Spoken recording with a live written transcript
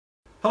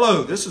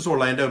Hello, this is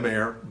Orlando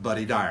Mayor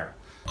Buddy Dyer.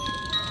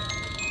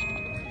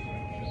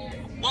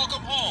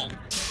 Welcome home.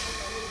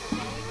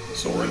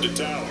 Soar into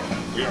tower.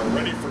 We are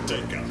ready for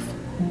takeoff.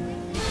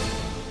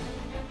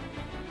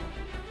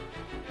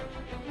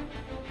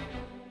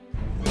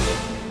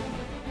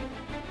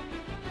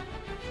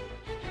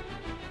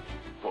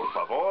 Por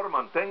favor,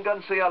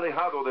 manténganse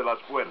alejado de las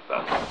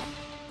puertas.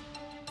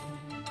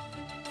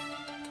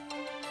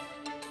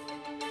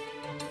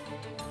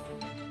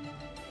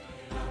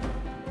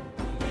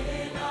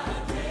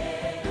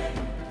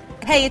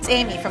 Hey, it's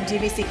Amy from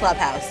DVC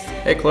Clubhouse.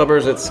 Hey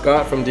Clubbers, it's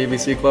Scott from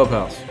DVC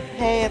Clubhouse.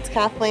 Hey, it's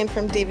Kathleen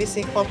from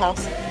DVC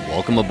Clubhouse.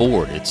 Welcome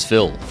aboard, it's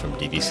Phil from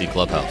DVC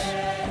Clubhouse.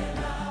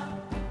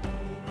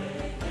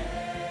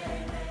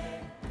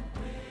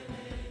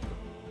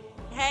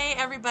 Hey,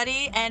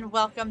 everybody, and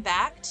welcome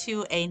back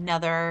to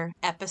another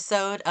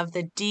episode of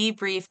the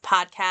Debrief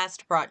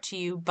podcast brought to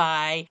you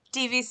by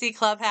DVC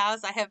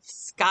Clubhouse. I have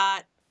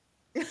Scott.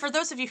 For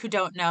those of you who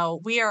don't know,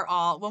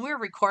 when we're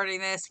recording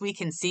this, we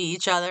can see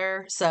each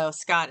other. So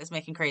Scott is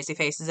making crazy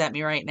faces at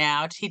me right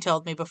now. He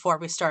told me before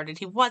we started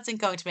he wasn't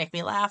going to make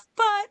me laugh,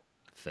 but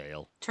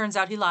Fail. turns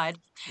out he lied.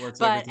 Works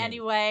But every time.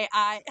 anyway,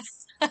 I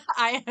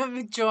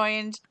am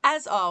joined,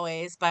 as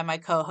always, by my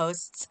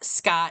co-hosts,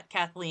 Scott,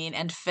 Kathleen,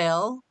 and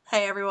Phil.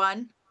 Hey,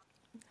 everyone.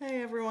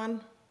 Hey,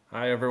 everyone.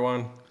 Hi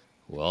everyone.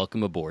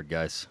 Welcome aboard,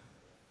 guys.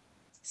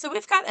 So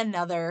we've got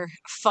another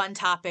fun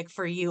topic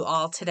for you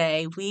all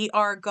today. We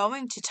are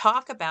going to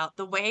talk about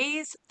the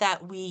ways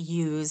that we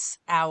use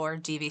our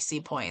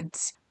DVC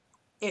points.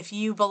 If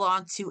you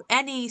belong to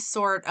any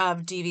sort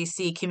of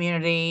DVC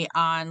community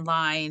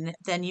online,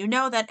 then you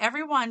know that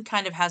everyone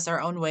kind of has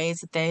their own ways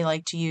that they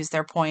like to use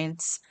their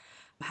points,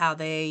 how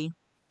they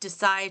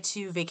decide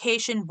to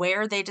vacation,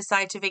 where they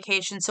decide to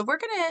vacation. So we're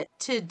going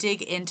to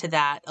dig into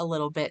that a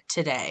little bit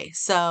today.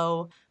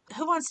 So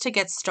who wants to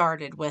get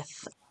started with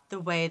the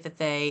way that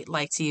they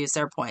like to use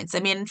their points? I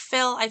mean,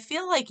 Phil, I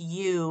feel like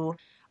you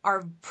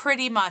are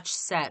pretty much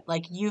set.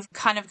 Like you've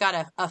kind of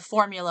got a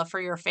formula for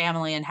your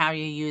family and how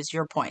you use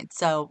your points.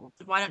 So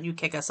why don't you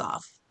kick us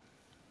off?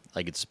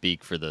 I could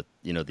speak for the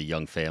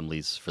young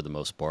families for the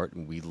most part.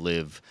 We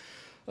live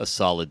a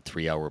solid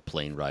 3-hour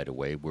plane ride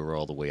away. We're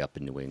all the way up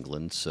in New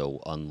England.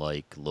 So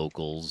unlike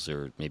locals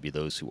or maybe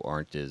those who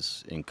aren't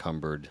as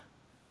encumbered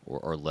or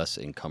are less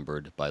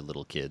encumbered by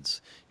little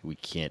kids, we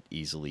can't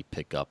easily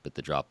pick up at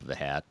the drop of a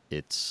hat.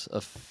 It's a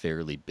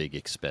fairly big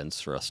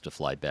expense for us to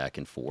fly back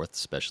and forth,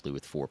 especially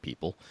with 4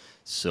 people.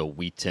 So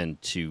we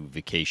tend to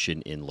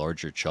vacation in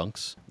larger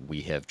chunks.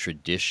 We have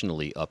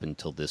traditionally, up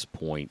until this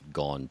point,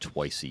 gone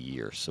twice a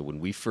year. So when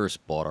we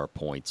first bought our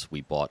points,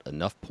 we bought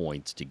enough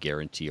points to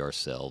guarantee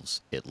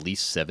ourselves at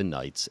least 7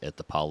 nights at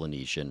the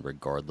Polynesian,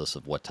 regardless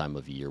of what time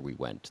of year we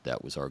went.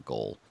 That was our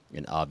goal.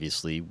 And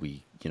obviously,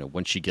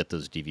 once you get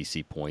those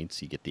DVC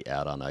points, you get the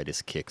add-on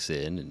itis kicks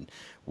in, and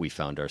we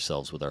found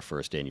ourselves with our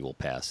first annual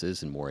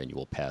passes, and more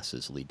annual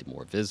passes lead to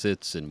more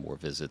visits, and more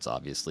visits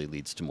obviously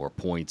leads to more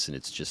points, and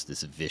it's just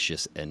this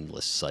vicious,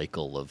 endless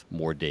cycle of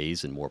more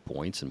days and more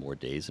points and more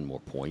days and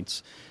more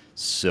points.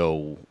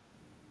 So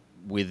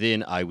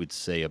within, I would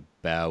say,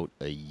 about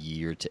a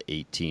year to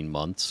 18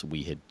 months,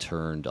 we had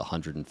turned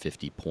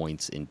 150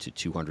 points into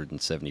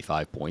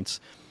 275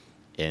 points.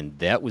 And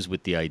that was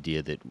with the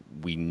idea that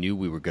we knew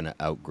we were going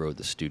to outgrow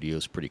the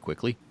studios pretty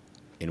quickly,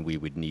 and we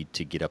would need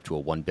to get up to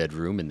a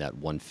 1-bedroom, and that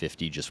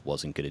 150 just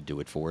wasn't going to do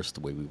it for us the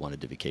way we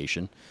wanted to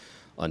vacation.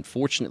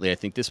 Unfortunately, I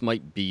think this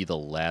might be the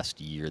last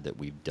year that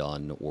we've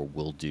done or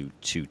will do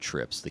 2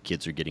 trips. The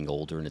kids are getting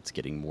older, and it's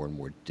getting more and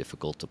more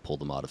difficult to pull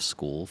them out of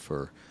school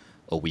for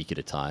a week at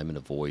a time and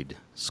avoid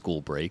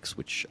school breaks,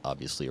 which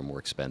obviously are more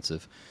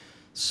expensive.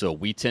 So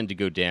we tend to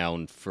go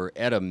down for,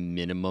 at a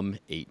minimum,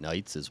 8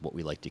 nights is what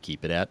we like to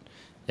keep it at.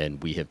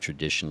 And we have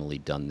traditionally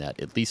done that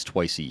at least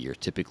twice a year,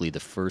 typically the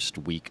first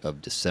week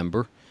of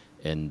December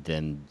and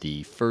then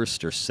the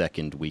first or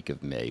second week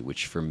of May,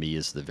 which for me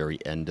is the very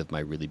end of my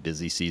really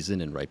busy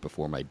season and right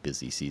before my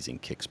busy season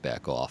kicks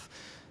back off.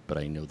 But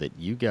I know that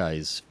you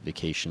guys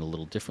vacation a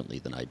little differently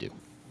than I do.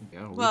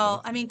 Yeah,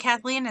 Well, I mean,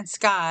 Kathleen and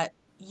Scott,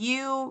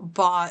 you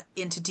bought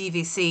into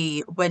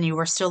DVC when you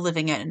were still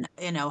living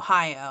in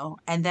Ohio,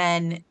 and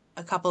then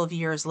a couple of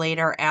years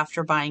later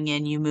after buying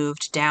in, you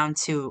moved down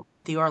to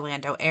the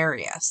Orlando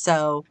area.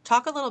 So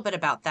talk a little bit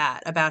about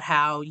that, about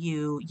how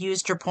you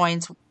used your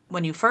points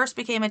when you first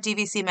became a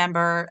DVC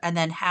member, and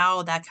then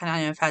how that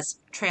kind of has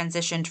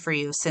transitioned for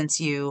you since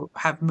you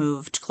have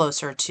moved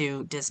closer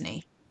to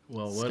Disney.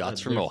 Well, what Scott's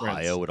a from difference.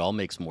 Ohio. It all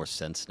makes more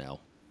sense now.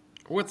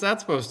 What's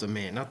that supposed to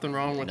mean? Nothing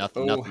wrong with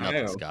Nothing,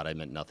 Ohio. Scott. I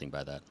meant nothing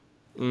by that.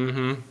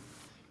 Mm-hmm.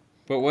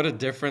 But what a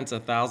difference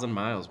 1,000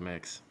 miles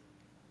makes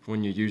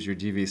when you use your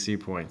DVC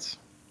points.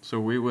 So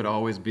we would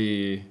always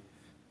be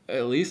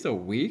at least a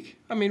week.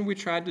 I mean, we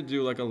tried to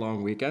do like a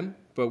long weekend,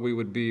 but we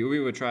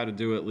would try to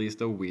do at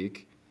least a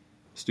week.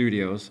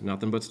 Studios,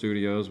 nothing but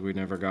studios. We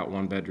never got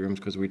 1-bedrooms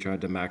because we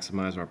tried to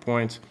maximize our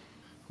points.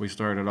 We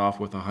started off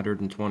with a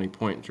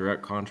 120-point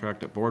direct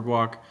contract at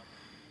Boardwalk,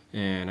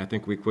 and I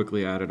think we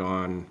quickly added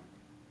on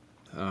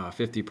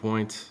 50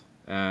 points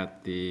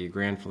at the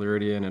Grand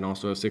Floridian and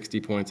also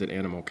 60 points at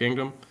Animal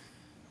Kingdom.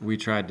 We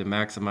tried to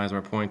maximize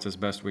our points as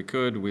best we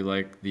could. We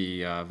liked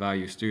the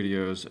value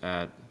studios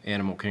at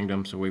Animal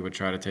Kingdom, so we would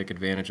try to take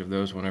advantage of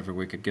those whenever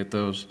we could get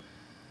those.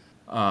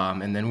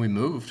 And then we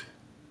moved.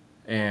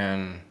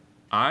 And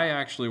I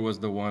actually was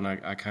the one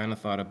I kind of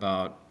thought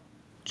about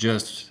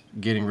just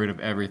getting rid of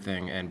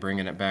everything and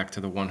bringing it back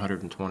to the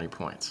 120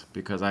 points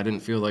because I didn't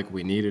feel like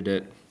we needed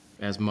it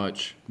as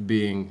much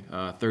being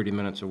 30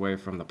 minutes away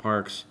from the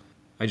parks.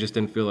 I just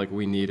didn't feel like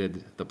we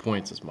needed the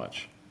points as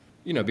much.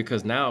 You know,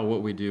 because now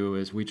what we do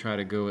is we try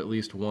to go at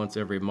least once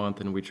every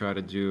month and we try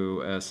to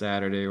do a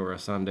Saturday or a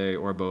Sunday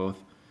or both.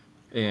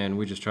 And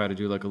we just try to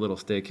do like a little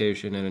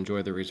staycation and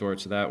enjoy the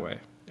resorts that way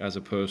as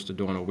opposed to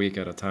doing a week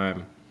at a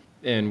time.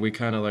 And we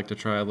kind of like to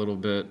try a little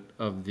bit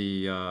of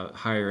the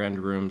higher end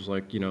rooms,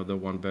 like, you know, the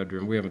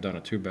 1-bedroom. We haven't done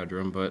a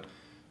 2-bedroom, but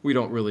we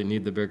don't really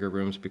need the bigger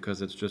rooms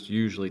because it's just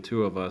usually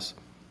 2 of us.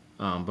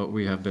 But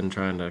we have been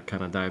trying to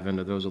kind of dive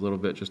into those a little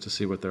bit just to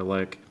see what they're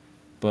like.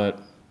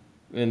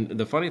 And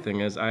the funny thing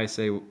is, I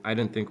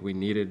didn't think we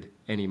needed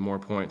any more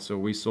points. So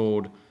we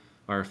sold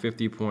our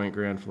 50-point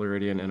Grand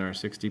Floridian and our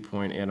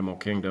 60-point Animal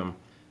Kingdom.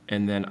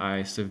 And then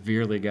I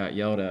severely got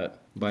yelled at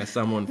by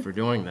someone for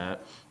doing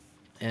that.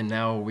 And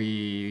now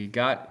we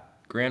got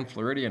Grand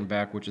Floridian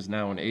back, which is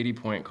now an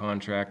 80-point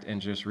contract,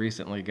 and just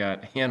recently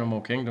got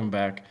Animal Kingdom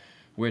back,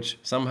 which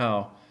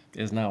somehow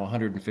is now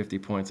 150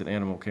 points at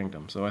Animal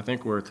Kingdom. So I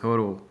think we're a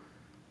total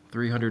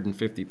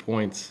 350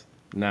 points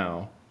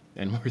now,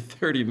 and we're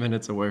 30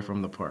 minutes away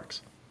from the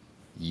parks.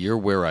 You're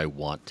where I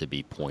want to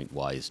be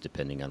point-wise,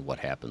 depending on what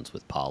happens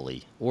with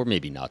Polly, or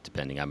maybe not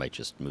depending. I might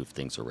just move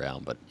things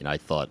around. But I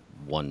thought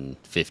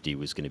 150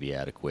 was going to be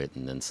adequate,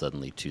 and then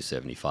suddenly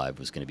 275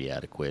 was going to be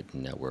adequate,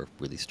 and now we're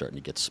really starting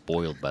to get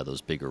spoiled by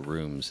those bigger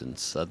rooms, and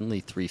suddenly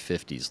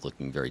 350 is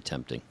looking very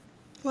tempting.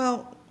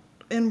 Well,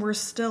 and we're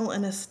still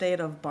in a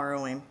state of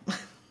borrowing.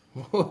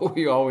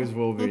 We always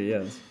will be,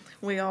 yes.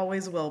 We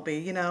always will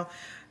be.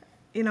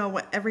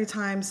 Every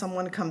time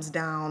someone comes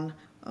down,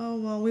 oh,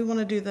 well, we want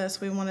to do this,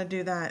 we want to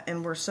do that,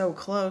 and we're so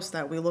close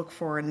that we look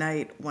for a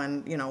night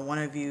when, one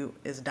of you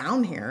is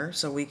down here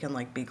so we can,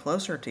 be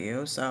closer to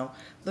you. So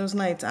those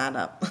nights add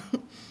up.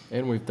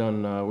 And we've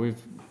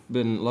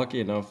been lucky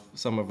enough,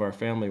 some of our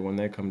family, when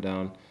they come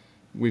down,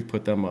 we've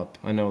put them up.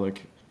 I know,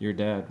 your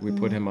dad, we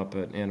put him up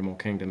at Animal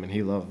Kingdom, and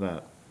he loved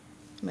that.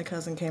 My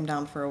cousin came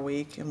down for a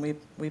week, and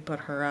we put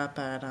her up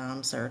at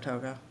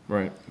Saratoga.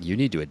 Right. You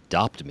need to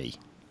adopt me.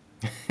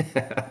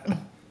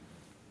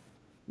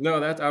 No,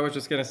 I was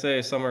just going to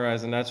say,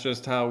 summarizing, that's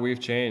just how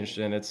we've changed.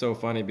 And it's so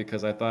funny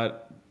because I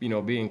thought,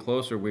 being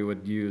closer, we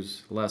would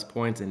use less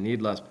points and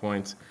need less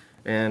points.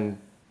 And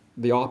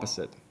the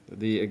opposite,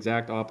 the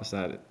exact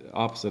opposite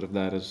of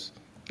that is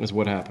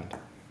what happened.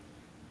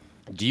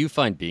 Do you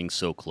find being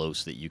so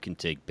close that you can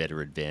take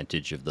better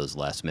advantage of those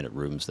last-minute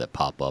rooms that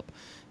pop up?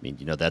 I mean,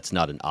 that's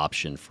not an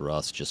option for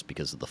us just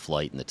because of the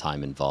flight and the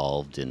time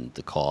involved and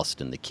the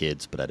cost and the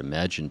kids, but I'd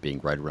imagine being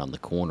right around the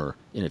corner,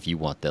 and if you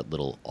want that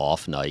little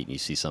off night and you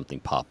see something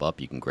pop up,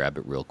 you can grab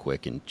it real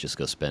quick and just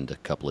go spend a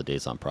couple of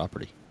days on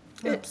property.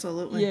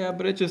 Absolutely. Yeah,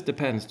 but it just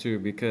depends, too,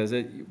 because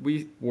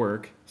we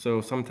work, so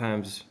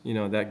sometimes,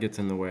 that gets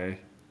in the way.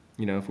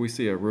 If we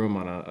see a room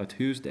on a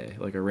Tuesday,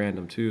 like a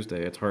random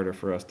Tuesday, it's harder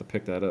for us to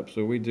pick that up.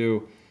 So we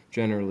do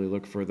generally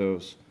look for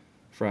those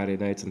Friday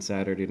nights and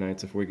Saturday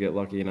nights if we get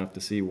lucky enough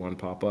to see one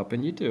pop up.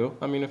 And you do.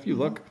 I mean, if you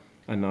look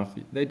enough,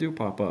 they do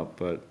pop up.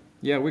 But,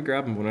 yeah, we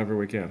grab them whenever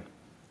we can.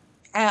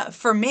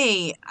 For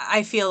me,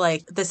 I feel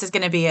like this is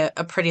going to be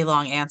a pretty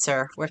long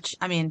answer, which,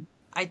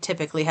 I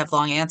typically have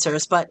long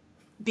answers. But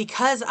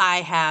because I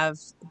have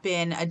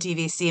been a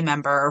DVC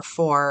member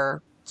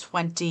for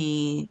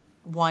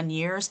 21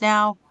 years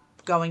now,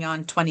 going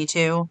on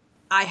 22.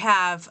 My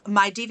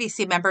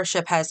DVC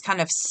membership has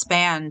kind of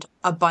spanned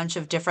a bunch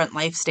of different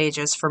life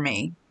stages for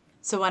me.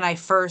 So when I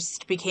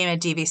first became a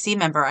DVC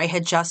member, I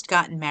had just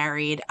gotten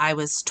married. I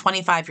was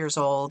 25 years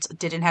old,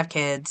 didn't have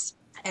kids.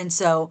 And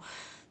so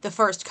the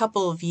first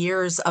couple of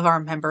years of our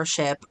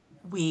membership,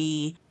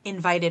 we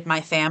invited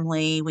my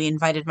family, we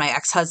invited my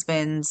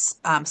ex-husband's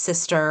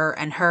sister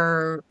and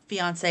her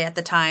fiance at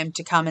the time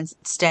to come and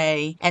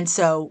stay. And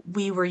so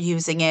we were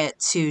using it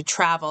to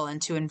travel and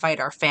to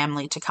invite our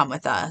family to come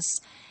with us.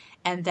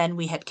 And then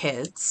we had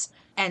kids.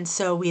 And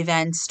so we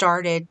then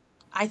started,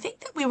 I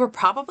think that we were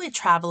probably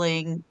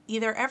traveling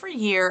either every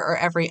year or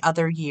every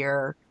other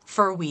year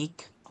for a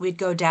week. We'd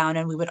go down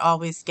and we would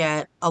always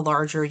get a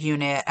larger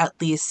unit,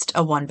 at least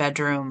a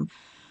 1-bedroom,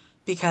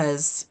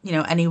 because,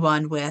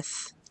 anyone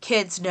with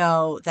kids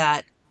know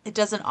that it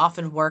doesn't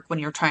often work when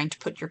you're trying to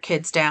put your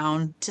kids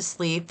down to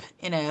sleep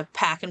in a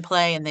pack and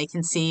play and they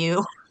can see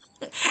you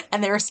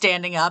and they're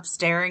standing up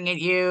staring at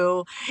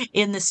you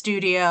in the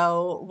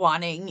studio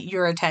wanting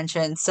your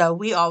attention. So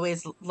we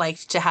always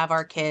liked to have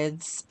our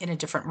kids in a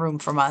different room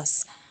from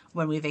us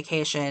when we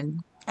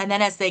vacation. And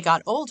then as they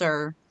got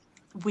older,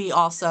 we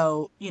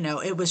also,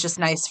 it was just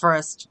nice for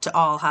us to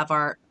all have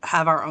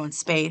our own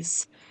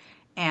space.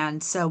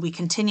 And so we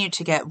continued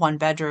to get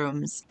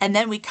 1-bedrooms. And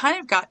then we kind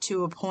of got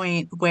to a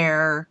point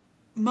where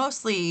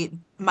mostly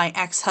my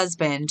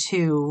ex-husband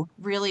who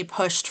really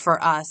pushed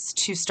for us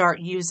to start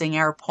using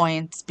our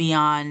points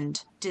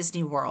beyond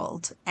Disney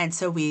World. And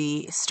so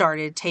we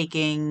started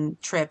taking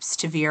trips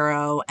to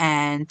Vero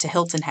and to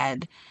Hilton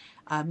Head,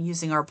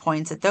 using our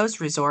points at those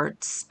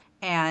resorts.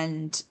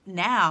 And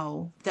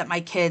now that my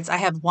kids, I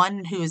have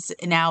one who's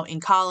now in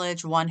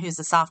college, one who's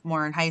a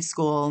sophomore in high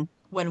school.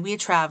 When we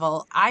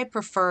travel, I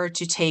prefer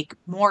to take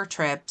more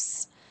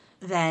trips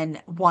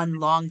than one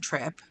long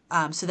trip,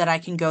 so that I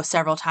can go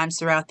several times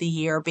throughout the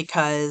year,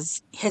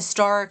 because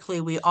historically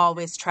we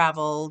always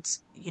traveled,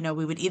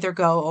 we would either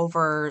go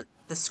over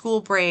the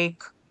school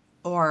break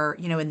or,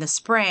 in the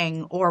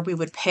spring, or we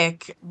would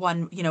pick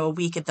one, a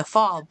week in the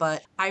fall.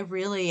 But I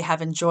really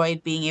have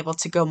enjoyed being able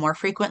to go more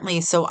frequently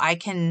so I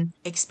can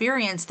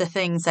experience the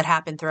things that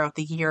happen throughout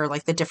the year,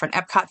 like the different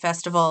Epcot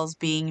festivals,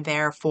 being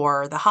there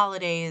for the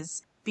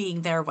holidays,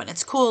 being there when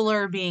it's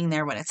cooler, being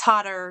there when it's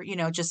hotter,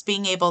 just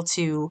being able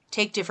to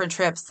take different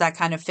trips that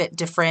kind of fit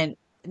different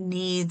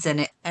needs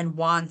and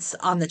wants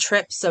on the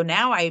trip. So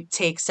now I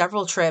take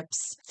several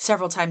trips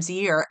several times a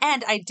year.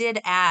 And I did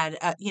add,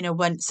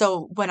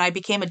 when I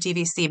became a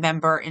DVC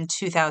member in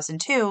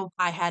 2002,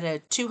 I had a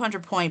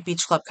 200 point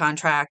beach club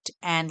contract.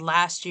 And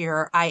last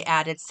year I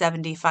added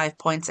 75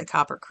 points at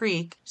Copper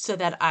Creek so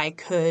that I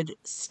could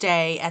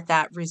stay at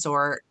that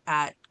resort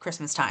at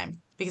Christmas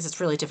time, because it's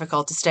really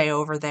difficult to stay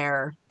over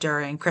there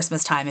during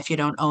Christmas time if you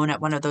don't own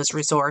at one of those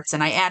resorts.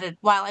 And I added,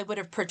 while I would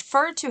have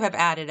preferred to have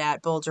added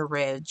at Boulder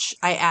Ridge,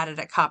 I added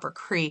at Copper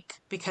Creek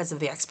because of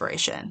the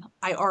expiration.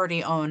 I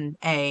already own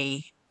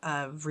a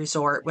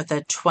resort with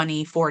a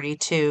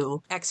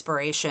 2042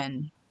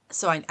 expiration,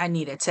 so I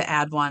needed to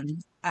add one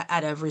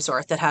at a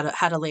resort that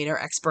had a later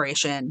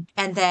expiration.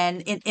 And then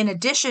in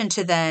addition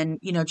to then,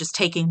 just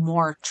taking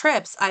more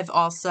trips, I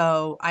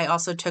also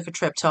took a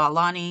trip to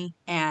Alani,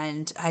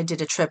 and I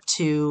did a trip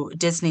to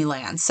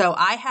Disneyland. So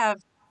I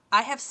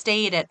have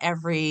stayed at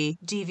every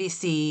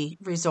DVC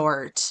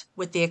resort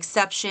with the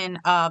exception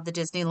of the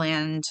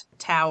Disneyland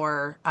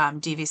Tower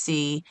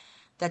DVC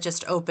that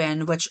just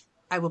opened, which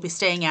I will be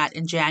staying at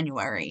in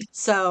January.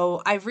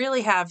 So I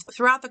really have,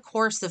 throughout the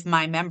course of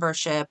my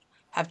membership,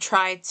 have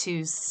tried to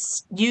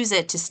use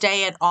it to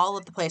stay at all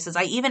of the places.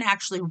 I even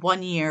actually,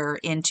 one year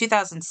in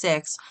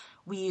 2006,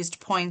 we used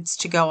points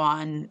to go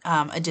on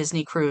a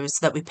Disney cruise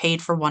that we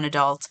paid for one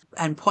adult,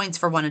 and points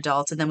for one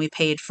adult. And then we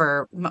paid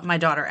for, my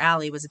daughter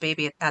Allie was a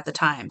baby at the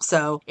time.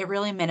 So it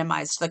really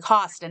minimized the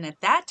cost. And at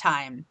that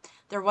time,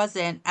 there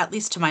wasn't, at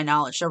least to my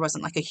knowledge, there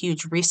wasn't like a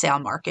huge resale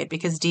market,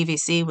 because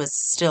DVC was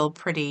still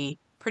pretty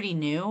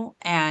new,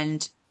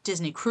 and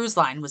Disney Cruise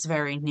Line was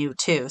very new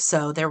too.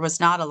 So there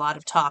was not a lot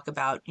of talk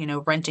about,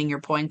 renting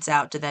your points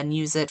out to then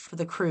use it for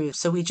the cruise.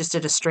 So we just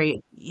did a straight,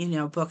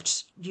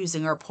 booked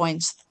using our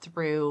points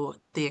through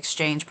the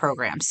exchange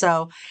program.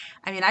 So,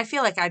 I mean, I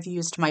feel like I've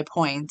used my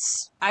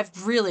points.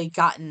 I've really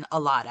gotten a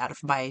lot out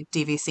of my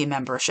DVC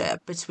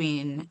membership,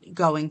 between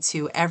going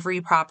to every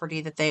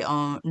property that they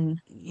own,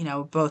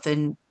 both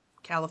in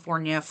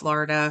California,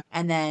 Florida,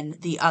 and then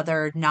the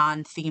other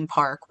non-theme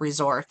park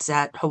resorts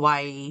at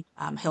Hawaii,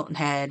 Hilton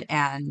Head,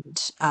 and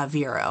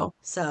Vero.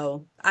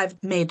 So I've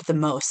made the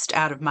most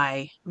out of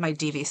my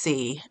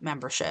DVC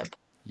membership.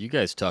 You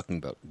guys talking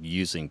about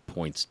using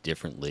points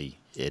differently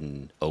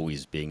and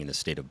always being in a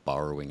state of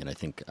borrowing, and I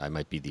think I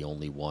might be the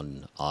only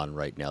one on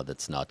right now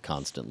that's not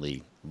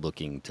constantly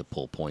looking to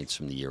pull points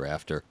from the year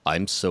after.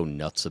 I'm so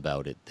nuts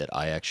about it that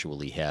I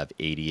actually have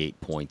 88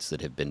 points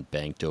that have been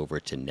banked over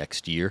to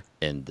next year,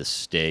 and the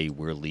stay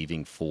we're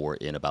leaving for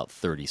in about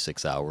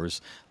 36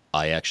 hours,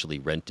 I actually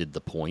rented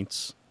the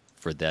points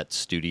for that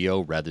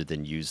studio rather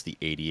than use the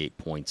 88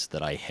 points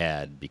that I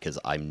had, because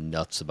I'm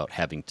nuts about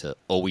having to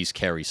always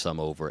carry some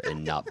over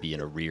and not be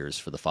in arrears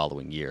for the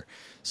following year.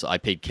 So I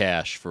paid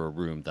cash for a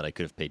room that I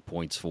could have paid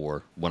points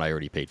for when I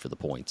already paid for the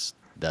points.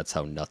 That's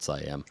how nuts I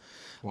am.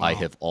 Wow. I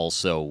have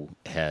also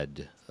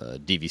had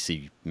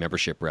DVC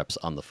membership reps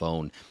on the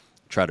phone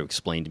try to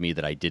explain to me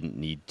that I didn't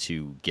need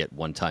to get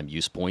one-time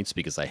use points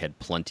because I had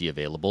plenty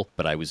available,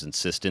 but I was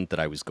insistent that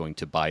I was going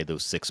to buy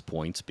those 6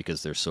 points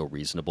because they're so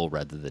reasonable,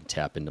 rather than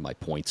tap into my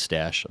point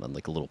stash. I'm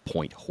like a little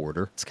point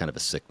hoarder. It's kind of a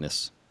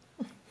sickness.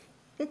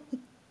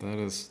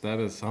 That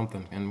is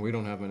something, and we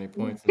don't have any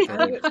points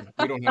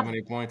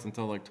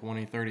until like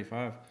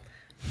 2035.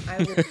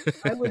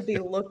 I would be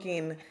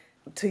looking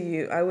to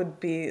you.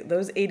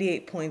 Those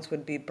 88 points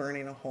would be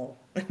burning a hole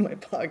in my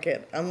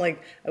pocket. I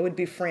would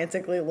be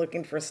frantically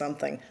looking for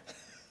something.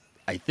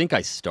 I think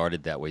I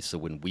started that way. So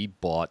when we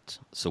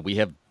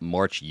have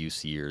March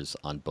use years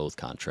on both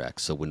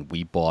contracts. So when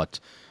we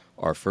bought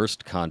our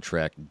first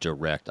contract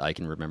direct, I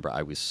can remember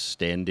I was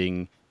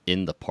standing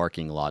in the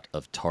parking lot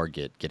of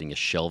Target getting a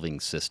shelving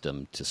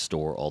system to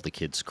store all the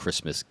kids'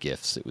 Christmas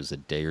gifts. It was a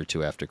day or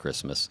two after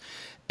Christmas.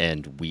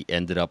 And we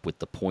ended up with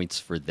the points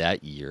for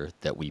that year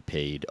that we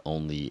paid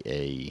only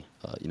a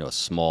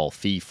small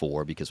fee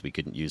for because we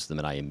couldn't use them.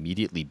 And I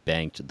immediately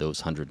banked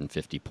those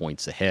 150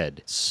 points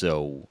ahead.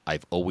 So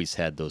I've always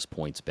had those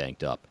points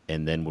banked up.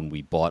 And then when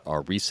we bought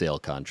our resale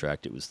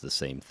contract, it was the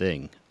same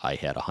thing. I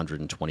had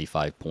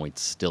 125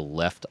 points still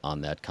left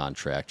on that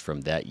contract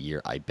from that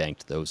year. I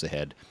banked those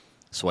ahead.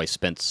 So I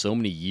spent so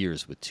many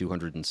years with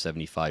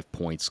 275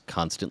 points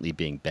constantly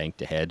being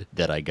banked ahead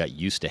that I got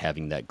used to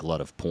having that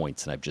glut of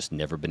points, and I've just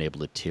never been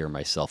able to tear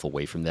myself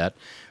away from that.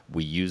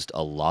 We used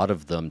a lot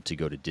of them to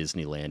go to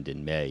Disneyland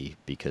in May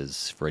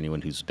because for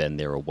anyone who's been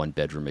there, a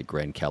one-bedroom at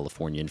Grand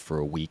Californian for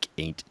a week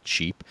ain't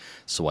cheap,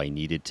 so I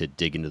needed to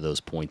dig into those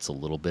points a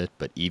little bit.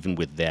 But even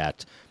with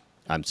that,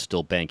 I'm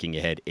still banking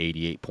ahead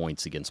 88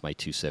 points against my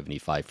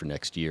 275 for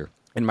next year.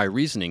 And my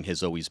reasoning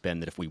has always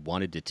been that if we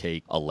wanted to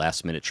take a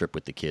last-minute trip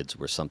with the kids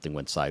where something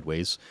went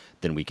sideways,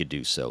 then we could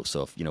do so.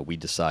 So if we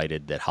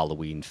decided that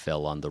Halloween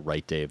fell on the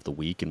right day of the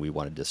week and we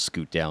wanted to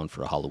scoot down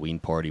for a Halloween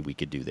party, we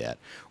could do that.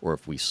 Or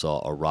if we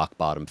saw a rock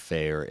bottom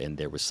fare and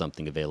there was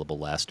something available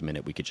last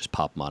minute, we could just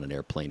pop them on an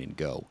airplane and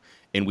go.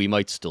 And we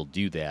might still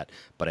do that,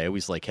 but I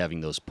always like having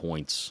those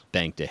points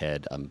banked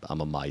ahead. I'm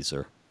a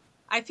miser.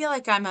 I feel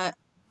like I'm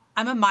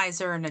a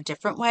miser in a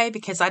different way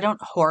because I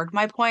don't hoard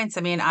my points.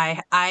 I mean,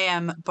 I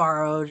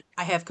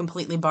have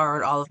completely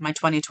borrowed all of my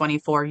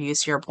 2024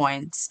 use year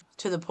points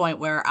to the point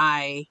where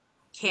I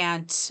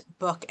can't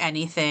book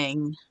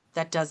anything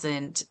that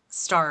doesn't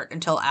start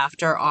until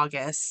after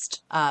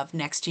August of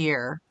next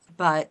year.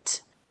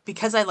 But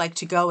because I like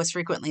to go as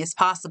frequently as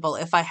possible,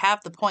 if I have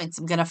the points,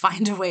 I'm going to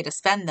find a way to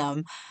spend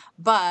them.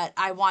 But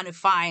I want to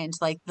find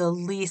like the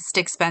least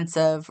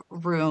expensive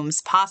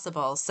rooms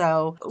possible.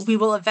 So we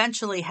will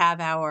eventually have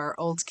our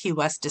Old Key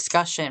West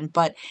discussion,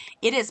 but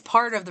it is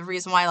part of the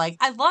reason why, like,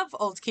 I love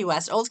Old Key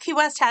West. Old Key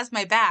West has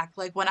my back.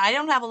 Like, when I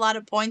don't have a lot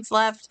of points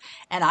left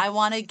and I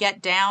want to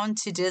get down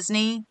to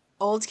Disney,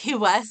 Old Key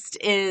West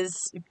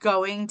is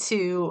going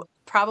to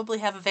probably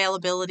have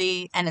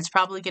availability, and it's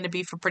probably going to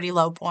be for pretty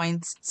low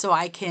points, so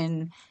I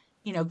can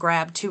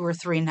grab 2 or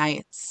 3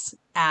 nights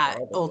at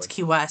Old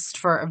Key West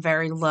for a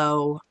very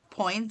low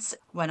points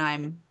when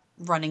I'm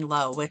running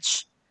low,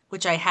 which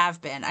I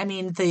have been. I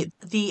mean,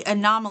 the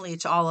anomaly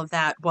to all of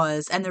that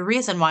was, and the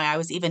reason why I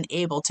was even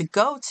able to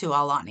go to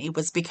Aulani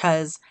was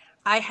because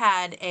I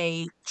had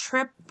a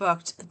trip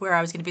booked where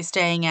I was going to be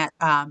staying at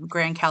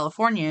Grand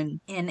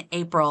Californian in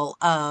April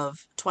of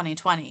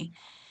 2020.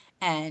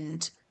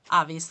 And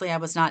obviously, I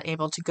was not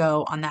able to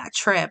go on that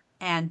trip.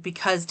 And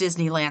because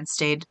Disneyland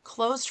stayed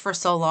closed for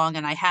so long,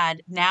 and I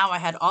had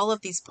all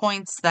of these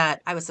points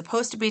that I was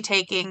supposed to be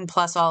taking,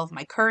 plus all of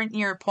my current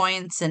year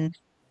points. And,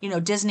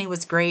 Disney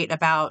was great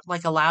about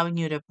like allowing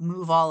you to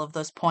move all of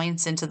those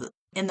points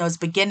in those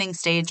beginning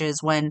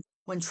stages when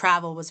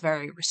travel was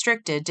very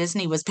restricted.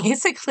 Disney was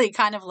basically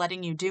kind of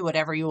letting you do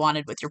whatever you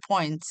wanted with your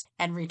points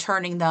and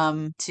returning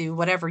them to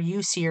whatever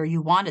use year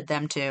you wanted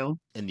them to.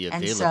 And the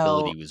And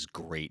availability so, was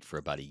great for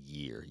about a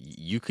year.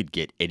 You could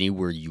get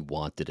anywhere you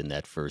wanted in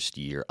that first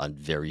year on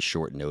very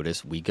short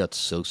notice. We got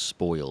so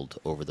spoiled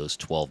over those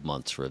 12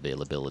 months for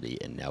availability,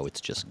 and now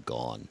it's just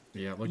gone.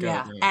 Yeah, look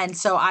yeah. out now. And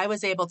so I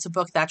was able to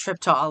book that trip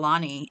to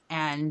Aulani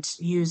and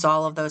use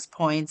all of those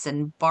points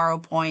and borrow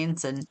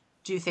points and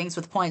do things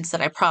with points that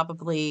I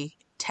probably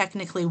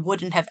technically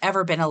wouldn't have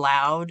ever been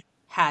allowed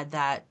had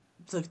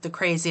the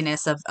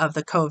craziness of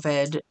the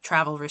COVID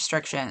travel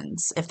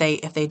restrictions if they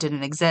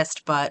didn't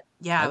exist. But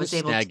yeah, I I was was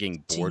able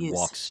snagging to use.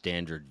 Boardwalk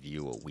Standard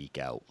View a week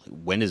out.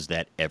 When does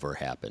that ever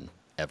happen?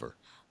 Ever?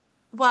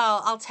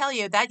 Well, I'll tell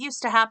you, that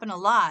used to happen a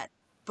lot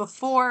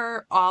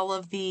before all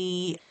of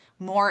the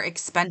more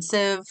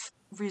expensive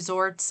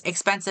resorts,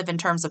 expensive in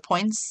terms of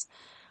points,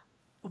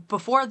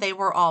 before they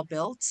were all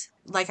built.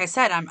 Like I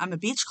said, I'm a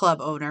beach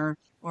club owner,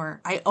 or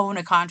I own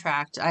a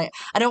contract. I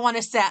don't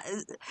want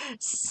to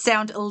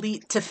sound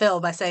elite to Phil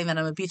by saying that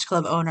I'm a beach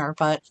club owner,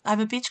 but I'm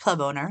a beach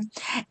club owner.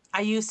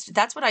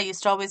 That's what I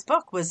used to always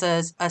book was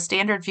a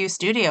standard view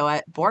studio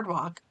at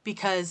Boardwalk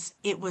because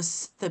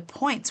the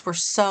points were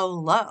so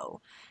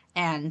low.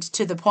 And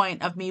to the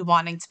point of me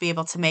wanting to be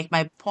able to make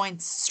my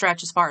points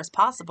stretch as far as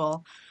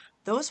possible,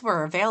 those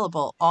were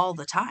available all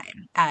the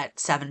time at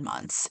 7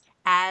 months.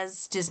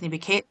 As Disney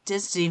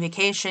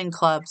Vacation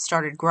Club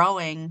started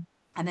growing,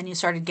 and then you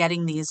started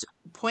getting these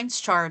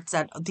points charts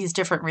at these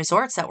different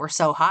resorts that were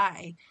so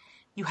high,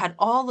 you had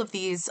all of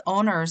these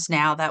owners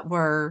now that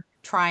were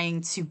trying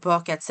to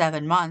book at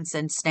 7 months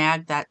and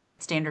snag that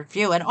standard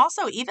view. And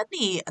also even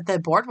the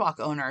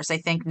boardwalk owners, I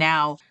think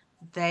now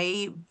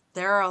they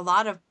there are a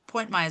lot of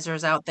point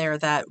misers out there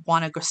that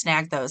want to go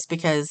snag those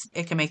because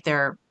it can make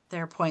their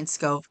points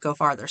go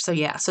farther. So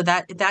yeah, so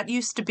that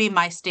used to be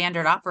my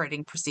standard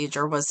operating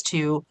procedure was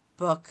to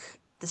book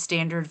the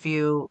standard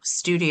view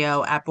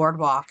studio at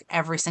Boardwalk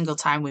every single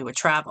time we would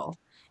travel.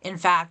 In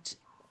fact,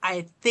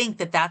 I think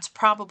that that's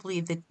probably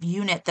the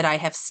unit that I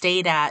have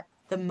stayed at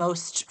the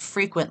most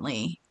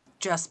frequently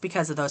just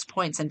because of those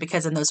points and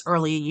because in those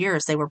early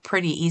years they were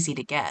pretty easy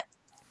to get.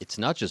 It's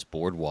not just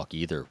Boardwalk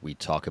either. We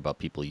talk about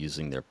people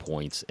using their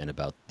points and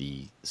about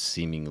the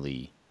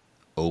seemingly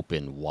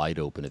wide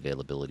open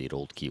availability at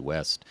Old Key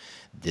West.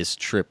 This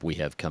trip we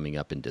have coming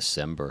up in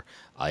December,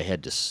 I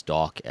had to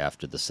stalk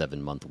after the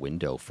 7-month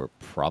window for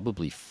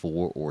probably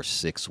 4 or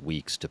 6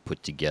 weeks to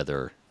put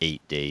together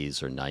 8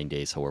 days or 9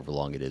 days, however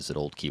long it is, at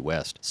Old Key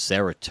West.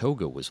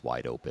 Saratoga was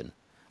wide open.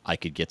 I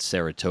could get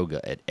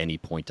Saratoga at any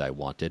point I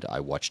wanted. I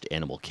watched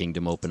Animal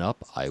Kingdom open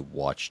up. I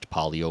watched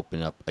Poly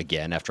open up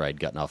again after I'd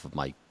gotten off of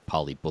my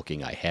Poly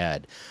booking I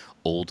had.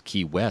 Old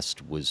Key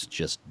West was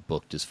just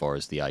booked as far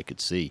as the eye could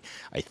see.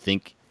 I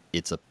think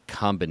it's a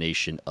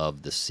combination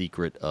of the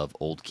secret of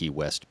Old Key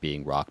West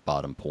being rock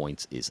bottom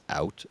points is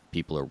out.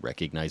 People are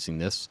recognizing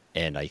this.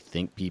 And I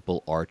think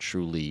people are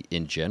truly,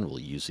 in general,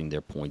 using their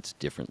points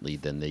differently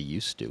than they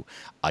used to.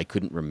 I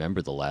couldn't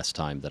remember the last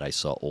time that I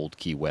saw Old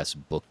Key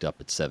West booked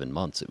up at 7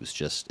 months. It was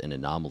just an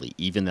anomaly.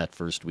 Even that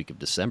first week of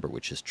December,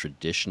 which is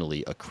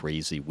traditionally a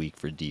crazy week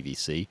for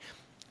DVC,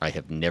 I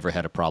have never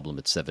had a problem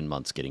at 7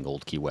 months getting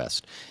Old Key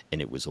West.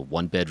 And it was a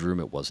 1-bedroom.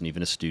 It wasn't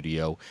even a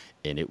studio.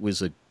 And it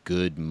was a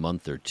good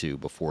month or two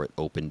before it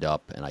opened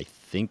up. And I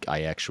think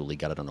I actually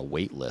got it on a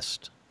wait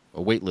list.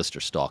 A wait list or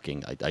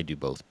stalking. I do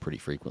both pretty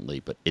frequently,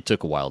 but it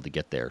took a while to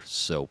get there.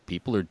 So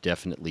people are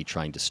definitely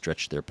trying to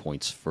stretch their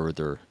points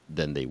further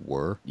than they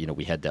were. You know,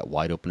 we had that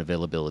wide open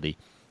availability.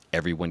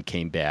 Everyone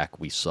came back.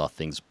 We saw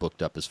things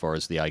booked up as far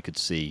as the eye could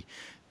see.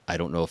 I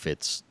don't know if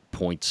it's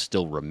points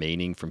still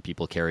remaining from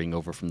people carrying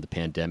over from the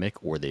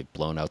pandemic, or they've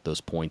blown out those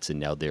points and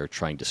now they're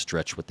trying to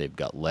stretch what they've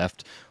got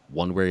left.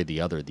 One way or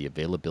the other, the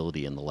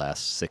availability in the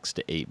last 6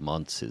 to 8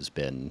 months has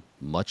been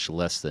much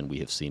less than we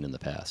have seen in the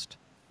past.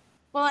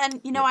 Well, and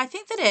I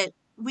think that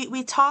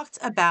we talked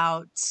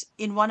about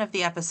in one of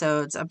the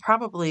episodes,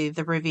 probably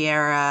the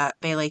Riviera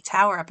Bay Lake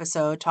Tower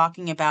episode,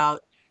 talking about,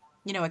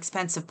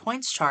 expensive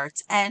points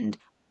charts. And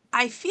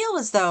I feel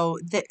as though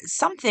that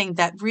something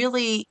that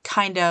really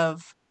kind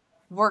of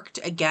worked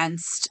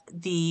against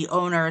the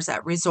owners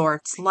at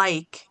resorts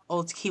like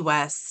Old Key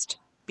West,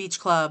 Beach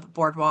Club,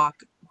 Boardwalk,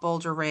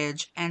 Boulder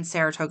Ridge, and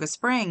Saratoga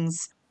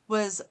Springs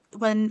was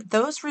when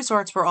those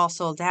resorts were all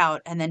sold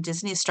out and then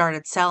Disney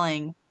started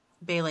selling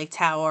Bay Lake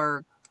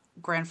Tower,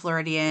 Grand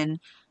Floridian,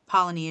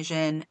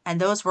 Polynesian,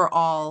 and those were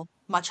all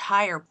much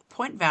higher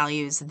point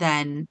values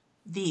than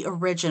the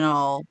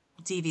original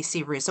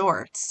DVC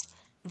resorts.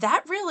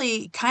 That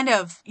really kind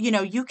of,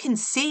 you can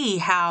see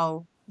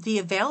how the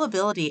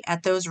availability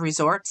at those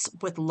resorts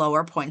with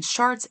lower points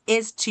charts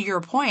is, to your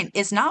point,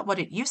 is not what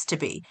it used to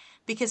be,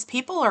 because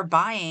people are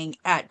buying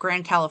at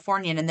Grand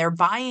Californian and they're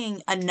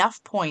buying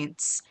enough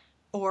points,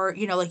 or,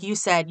 like you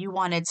said, you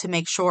wanted to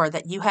make sure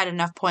that you had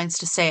enough points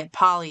to stay at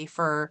Poly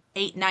for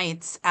 8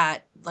 nights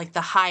at like the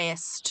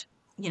highest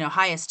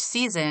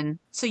season.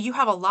 So you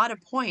have a lot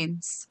of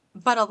points.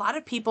 But a lot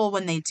of people,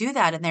 when they do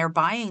that and they're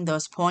buying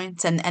those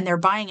points and they're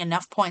buying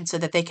enough points so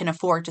that they can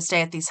afford to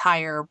stay at these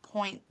higher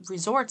point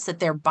resorts that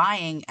they're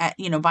buying at,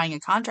 buying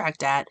a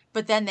contract at,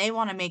 but then they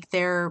want to make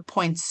their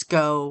points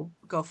go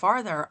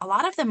farther. A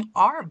lot of them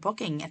are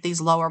booking at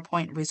these lower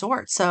point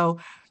resorts. So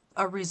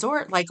a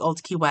resort like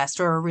Old Key West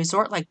or a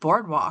resort like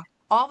Boardwalk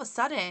all of a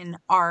sudden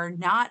are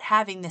not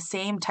having the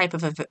same type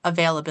of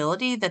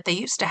availability that they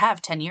used to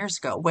have 10 years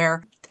ago,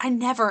 where I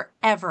never,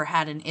 ever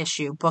had an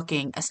issue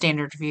booking a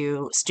standard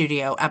view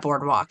studio at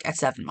Boardwalk at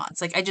 7 months.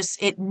 Like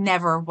it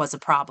never was a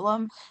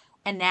problem.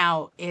 And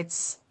now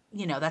it's,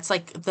 that's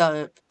like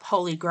the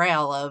holy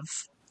grail of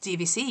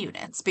DVC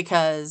units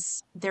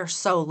because they're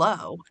so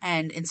low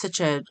and in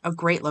such a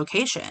great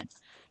location.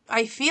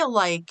 I feel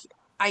like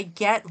I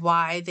get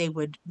why they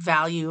would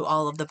value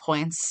all of the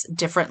points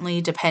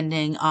differently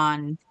depending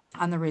on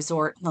the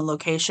resort and the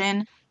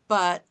location,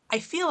 but I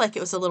feel like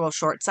it was a little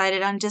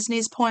short-sighted on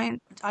Disney's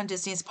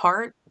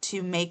part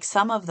to make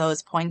some of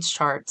those points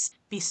charts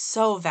be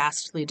so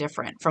vastly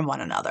different from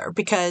one another,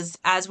 because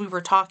as we were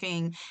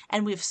talking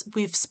and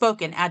we've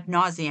spoken ad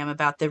nauseum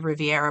about the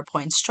Riviera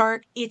points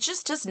chart, it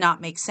just does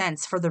not make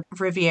sense for the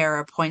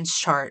Riviera points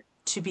chart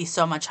to be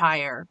so much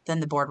higher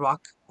than the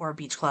Boardwalk or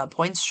Beach Club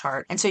points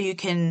chart. And so you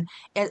can,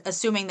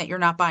 assuming that you're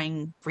not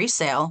buying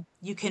resale,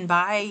 you can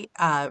buy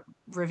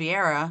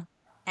Riviera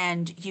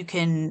and you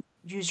can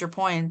use your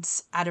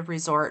points at a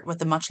resort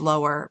with a much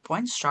lower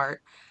points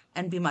chart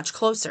and be much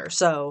closer.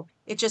 So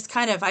it just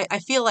kind of, I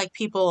feel like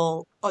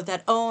people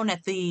that own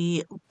at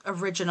the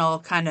original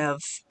kind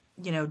of,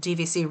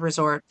 DVC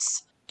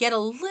resorts get a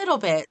little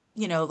bit,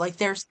 like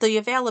there's the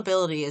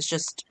availability is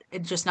just,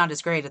 it's just not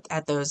as great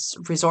at those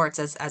resorts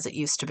as it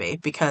used to be,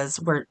 because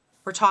we're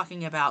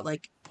talking about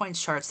like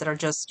points charts that are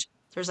just,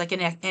 there's like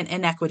an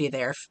inequity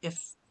there, if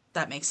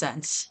that makes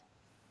sense.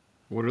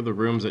 What are the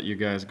rooms that you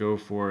guys go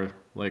for?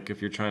 Like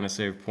if you're trying to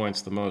save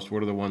points the most,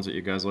 what are the ones that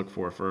you guys look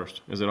for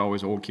first? Is it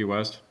always Old Key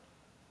West?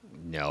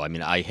 No, I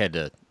mean, I had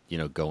to,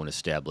 go and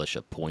establish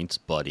a points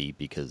buddy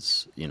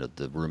because,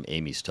 the room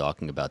Amy's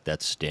talking about,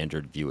 that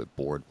standard view at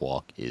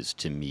Boardwalk is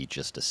to me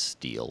just a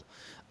steal.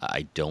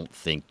 I don't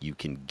think you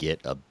can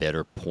get a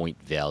better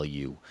point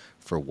value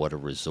for what a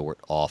resort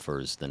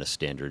offers than a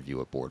standard view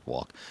at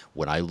Boardwalk.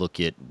 When I look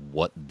at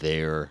what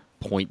their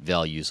point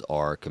values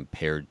are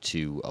compared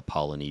to a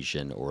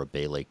Polynesian or a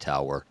Bay Lake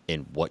Tower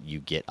and what you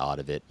get out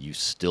of it, you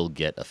still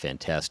get a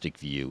fantastic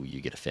view,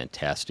 you get a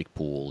fantastic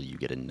pool, you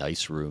get a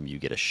nice room, you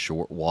get a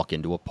short walk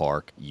into a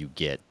park, you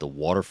get the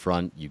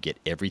waterfront, you get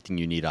everything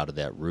you need out of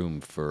that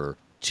room for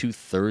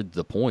two-thirds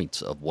the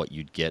points of what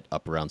you'd get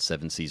up around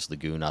Seven Seas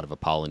Lagoon out of a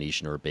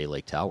Polynesian or a Bay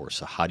Lake Tower.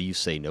 So how do you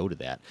say no to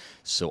that?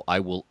 So I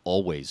will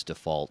always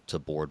default to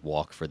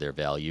Boardwalk for their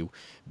value.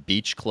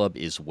 Beach Club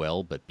is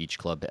well, but Beach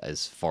Club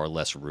has far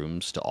less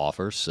rooms to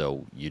offer,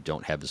 so you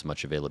don't have as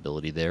much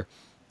availability there.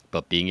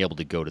 But being able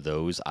to go to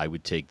those, I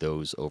would take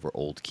those over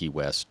Old Key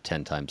West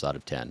 10 times out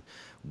of 10.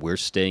 We're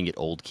staying at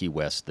Old Key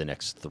West the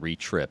next 3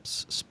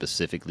 trips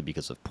specifically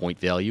because of point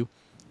value,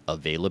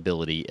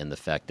 availability, and the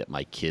fact that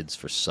my kids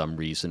for some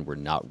reason were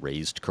not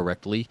raised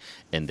correctly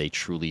and they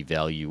truly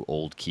value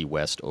Old Key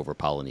West over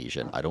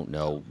Polynesian. I don't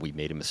know. We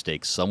made a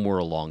mistake somewhere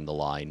along the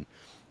line.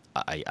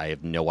 I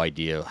have no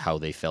idea how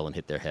they fell and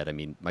hit their head. I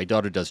mean, my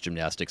daughter does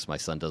gymnastics, my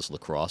son does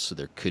lacrosse, so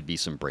there could be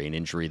some brain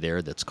injury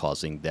there that's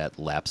causing that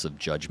lapse of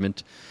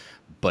judgment.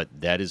 But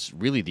that is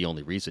really the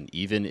only reason.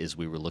 Even as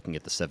we were looking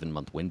at the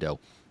 7-month window,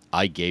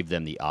 I gave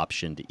them the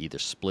option to either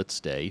split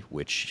stay,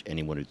 which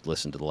anyone who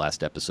listened to the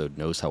last episode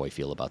knows how I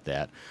feel about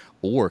that,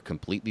 or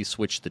completely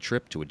switch the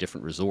trip to a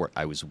different resort.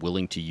 I was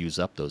willing to use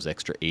up those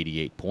extra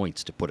 88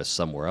 points to put us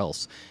somewhere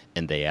else,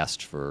 and they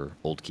asked for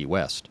Old Key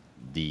West.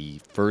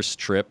 The first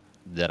trip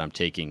that I'm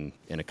taking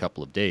in a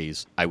couple of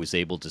days, I was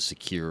able to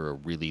secure a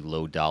really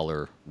low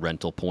dollar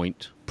rental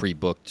point,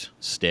 pre-booked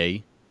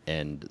stay.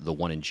 And the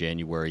one in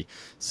January,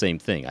 same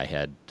thing. I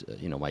had,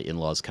 my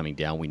in-laws coming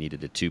down. We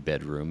needed a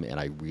 2-bedroom, and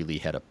I really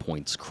had a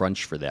points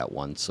crunch for that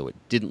one, so it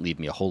didn't leave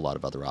me a whole lot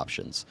of other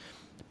options.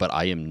 But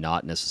I am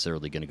not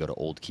necessarily going to go to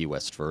Old Key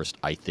West first.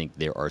 I think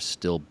there are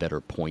still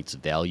better points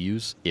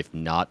values, if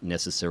not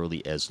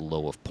necessarily as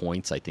low of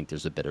points. I think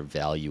there's a better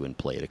value in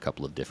play at a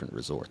couple of different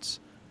resorts.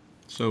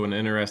 So an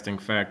interesting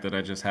fact that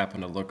I just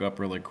happened to look up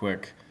really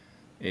quick,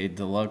 a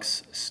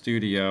deluxe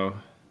studio,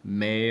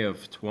 May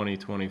of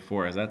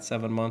 2024. Is that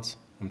 7 months?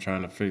 I'm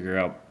trying to figure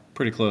out.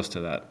 Pretty close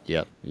to that.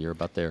 Yep, you're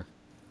about there.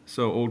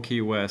 So Old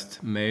Key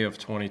West, May of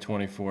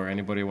 2024.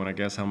 Anybody want to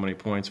guess how many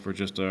points for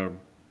just a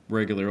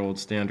regular old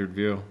standard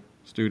view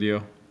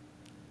studio?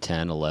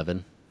 10,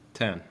 11.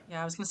 10.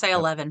 Yeah, I was going to say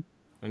 11.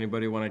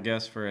 Anybody want to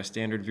guess for a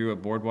standard view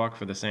at Boardwalk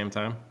for the same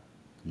time?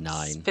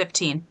 9.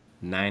 15.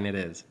 9 it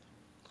is.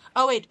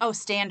 Oh, wait. Oh,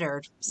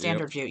 standard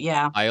view.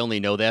 Yeah. I only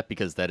know that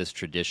because that is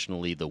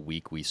traditionally the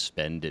week we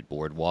spend at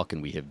Boardwalk,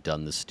 and we have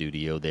done the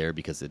studio there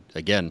because,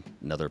 again,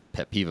 another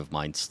pet peeve of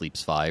mine,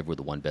 sleeps 5 where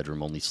the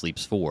 1-bedroom only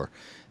sleeps 4.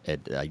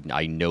 And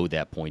I know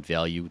that point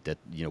value that,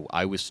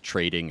 I was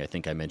trading, I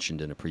think I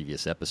mentioned in a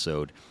previous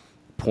episode,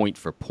 point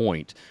for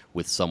point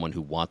with someone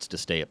who wants to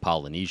stay at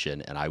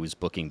Polynesian, and I was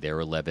booking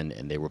their 11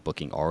 and they were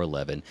booking our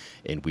 11,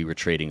 and we were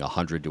trading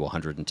 100 to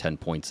 110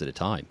 points at a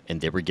time, and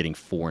they were getting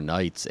 4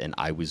 nights and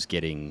I was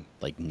getting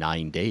like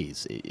 9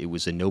 days. It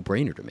was a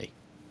no-brainer to me.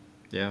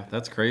 Yeah,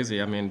 that's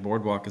crazy. I mean,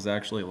 Boardwalk is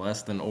actually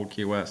less than Old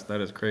Key West.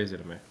 That is crazy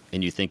to me.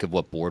 And you think of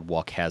what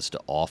Boardwalk has to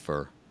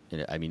offer.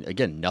 And I mean,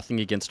 again, nothing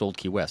against Old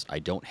Key West. I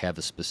don't have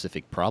a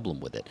specific problem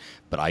with it,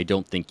 but I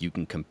don't think you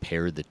can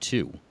compare the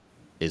two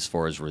as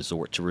far as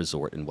resort to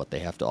resort and what they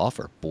have to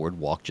offer.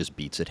 Boardwalk just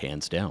beats it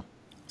hands down.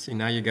 See,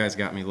 now you guys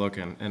got me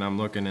looking, and I'm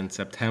looking in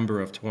September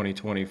of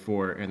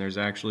 2024, and there's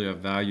actually a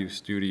value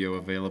studio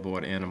available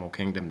at Animal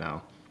Kingdom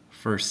now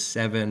for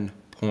 7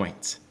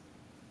 points.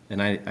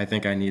 And I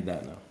think I need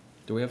that now.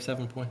 Do we have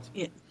 7 points?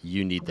 Yeah.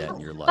 You need that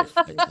in your life.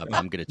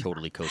 I'm going to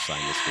totally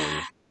co-sign this for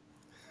you.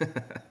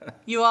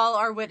 You all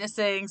are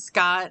witnessing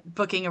Scott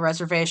booking a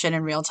reservation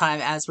in real time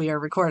as we are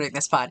recording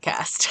this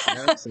podcast.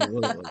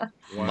 Absolutely.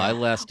 Wow. My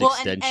last Well,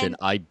 extension,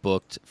 I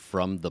booked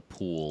from the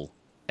pool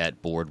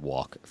at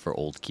Boardwalk for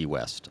Old Key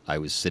West. I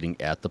was sitting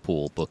at the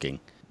pool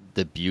booking.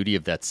 The beauty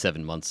of that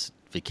 7 months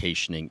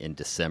vacationing in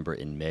December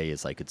and May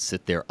is I could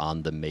sit there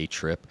on the May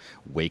trip,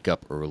 wake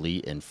up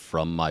early, and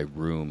from my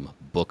room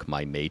book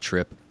my May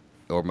trip,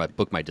 or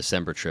book my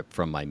December trip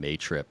from my May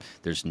trip.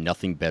 There's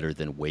nothing better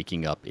than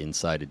waking up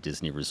inside a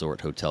Disney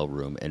Resort hotel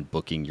room and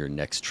booking your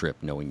next trip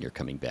knowing you're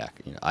coming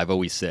back. I've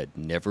always said,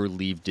 never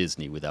leave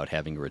Disney without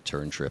having a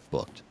return trip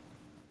booked.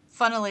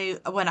 Funnily,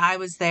 when I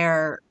was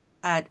there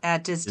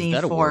at Disney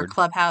Is that a for word?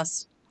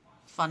 Clubhouse,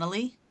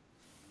 funnily?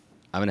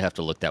 I'm going to have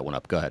to look that one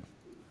up. Go ahead.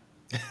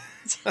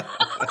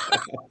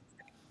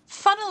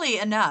 Funnily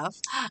enough,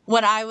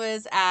 when I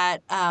was I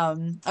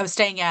was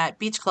staying at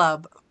Beach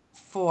Club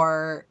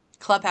for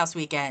Clubhouse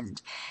weekend,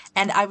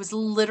 and I was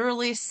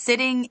literally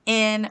sitting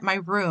in my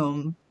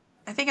room.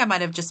 I think I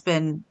might have just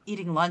been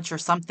eating lunch or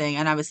something,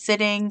 and I was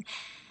sitting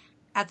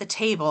at the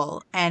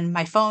table, and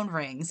my phone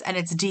rings, and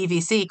it's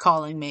DVC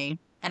calling me,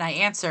 and I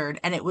answered,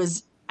 and it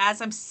was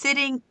as I'm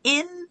sitting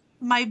in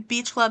my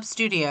Beach Club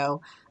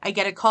studio, I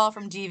get a call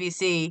from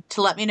DVC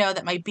to let me know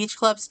that my Beach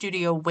Club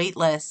studio wait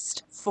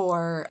list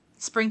for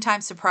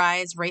Springtime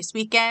Surprise race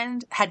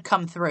weekend had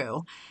come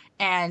through.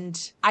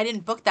 And I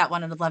didn't book that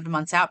one at 11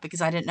 months out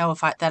because I didn't know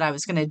that I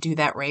was going to do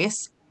that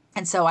race.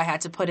 And so I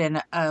had to put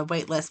in a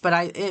wait list,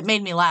 but it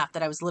made me laugh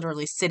that I was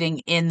literally sitting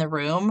in the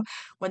room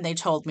when they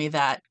told me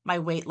that my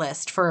wait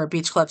list for a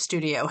beach club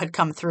studio had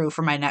come through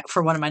for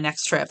for one of my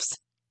next trips.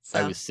 I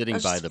So was sitting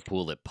by the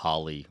pool at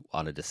Polly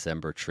on a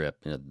December trip.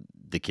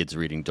 The kids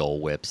reading Dole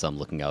Whips. I'm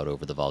looking out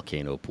over the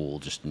volcano pool,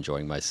 just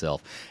enjoying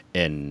myself.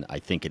 And I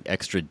think an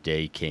extra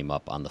day came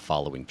up on the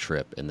following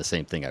trip. And the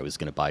same thing, I was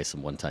going to buy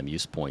some one-time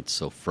use points.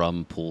 So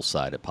from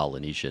poolside at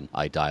Polynesian,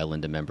 I dial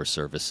into member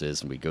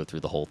services and we go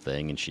through the whole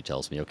thing. And she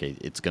tells me, okay,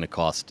 it's going to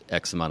cost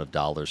X amount of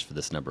dollars for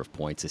this number of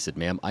points. I said,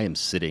 ma'am, I am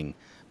sitting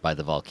by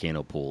the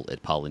volcano pool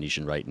at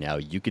Polynesian right now.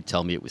 You could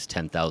tell me it was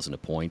 10,000 a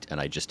point, and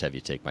I just have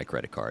you take my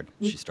credit card.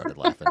 She started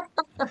laughing.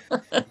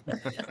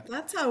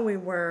 That's how we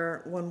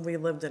were when we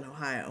lived in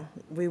Ohio.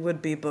 We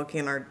would be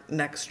booking our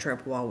next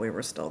trip while we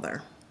were still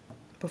there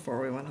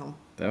before we went home.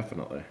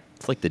 Definitely.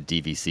 It's like the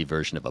DVC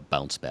version of a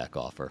bounce back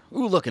offer.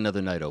 Ooh, look,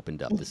 another night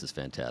opened up. This is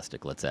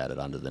fantastic. Let's add it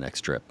onto the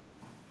next trip.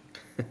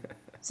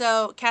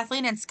 So,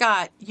 Kathleen and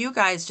Scott, you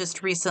guys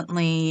just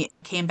recently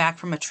came back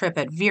from a trip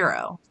at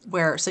Vero,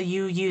 so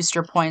you used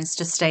your points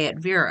to stay at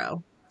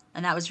Vero,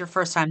 and that was your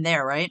first time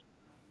there, right?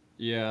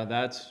 Yeah,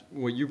 that's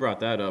what you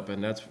brought that up,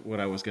 and that's what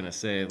I was gonna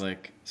say.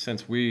 Like,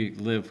 since we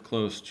live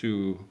close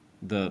to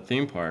the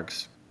theme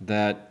parks,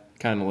 that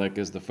kind of like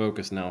is the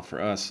focus now for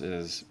us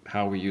is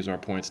how we use our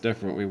points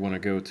different. We want to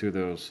go to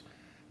those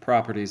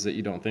properties that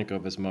you don't think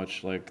of as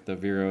much, like the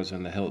Veros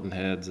and the Hilton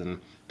Heads, and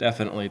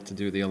definitely to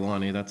do the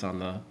Alani. That's on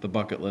the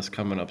bucket list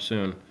coming up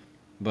soon.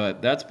 But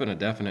that's been a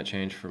definite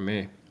change for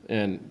me.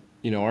 And,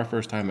 our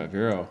first time at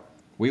Vero,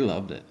 we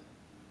loved it.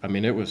 I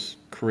mean, it was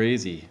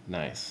crazy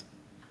nice.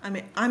 I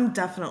mean, I'm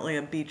definitely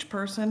a beach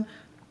person,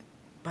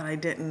 but I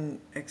didn't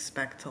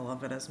expect to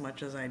love it as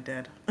much as I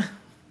did.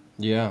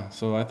 Yeah,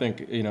 so I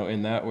think,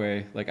 in that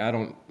way, like I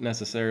don't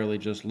necessarily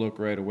just look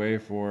right away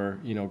for,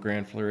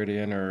 Grand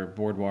Floridian or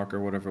Boardwalk or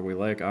whatever we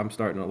like. I'm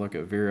starting to look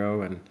at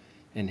Vero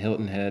and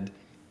Hilton Head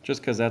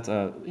just because that's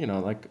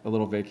like a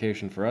little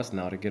vacation for us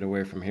now to get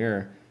away from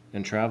here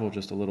and travel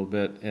just a little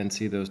bit and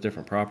see those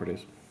different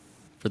properties.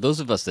 For those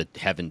of us that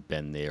haven't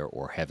been there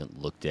or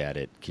haven't looked at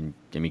it, can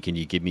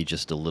you give me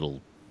just a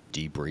little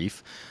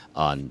debrief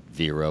on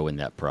Vero and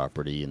that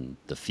property and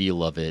the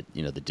feel of it,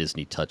 the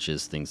Disney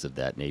touches, things of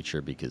that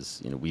nature?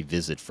 Because, we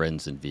visit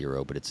friends in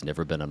Vero, but it's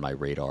never been on my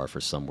radar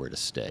for somewhere to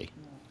stay.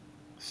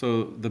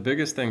 So the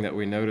biggest thing that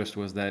we noticed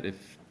was that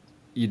if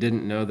you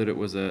didn't know that it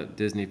was a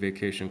Disney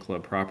Vacation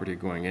Club property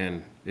going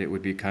in, it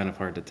would be kind of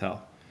hard to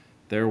tell.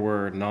 There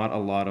were not a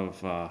lot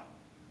of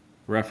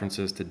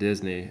references to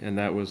Disney, and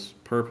that was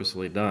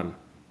purposely done.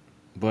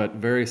 But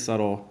very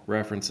subtle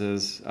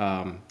references.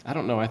 I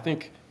don't know, I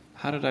think,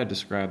 how did I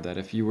describe that?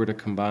 If you were to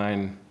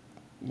combine,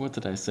 what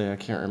did I say? I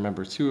can't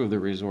remember. Two of the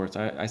resorts.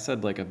 I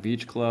said like a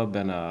beach club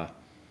and I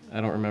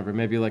don't remember,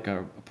 maybe like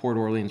a Port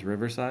Orleans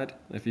Riverside.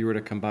 If you were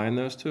to combine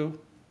those two,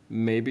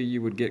 maybe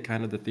you would get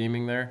kind of the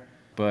theming there.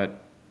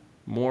 But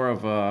more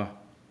of a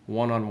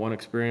one-on-one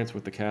experience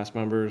with the cast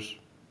members.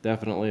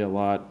 Definitely a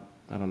lot,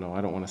 I don't know,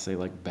 I don't want to say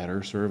like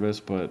better service,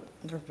 but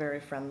They're very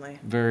friendly.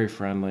 very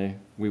friendly.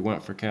 We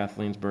went for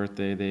Kathleen's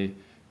birthday. They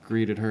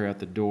greeted her at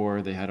the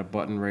door. They had a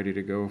button ready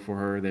to go for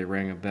her. They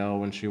rang a bell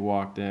when she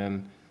walked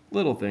in.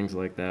 Little things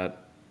like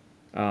that.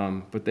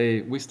 But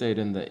we stayed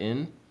in the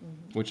inn,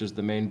 which is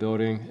the main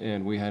building,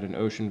 and we had an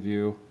ocean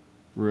view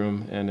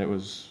room, and it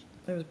was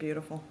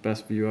beautiful.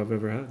 best view I've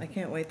ever had. I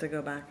can't wait to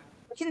go back.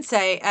 I can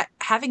say,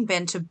 having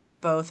been to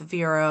both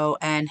Vero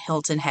and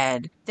Hilton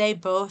Head, they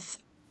both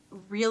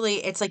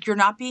really, it's like you're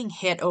not being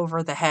hit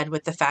over the head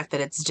with the fact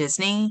that it's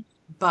Disney,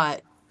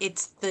 but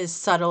it's the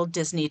subtle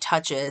Disney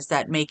touches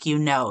that make you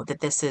know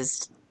that this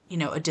is,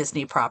 a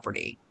Disney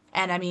property.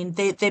 And I mean,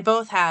 they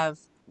both have,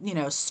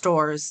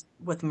 stores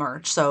with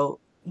merch. So,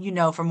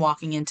 from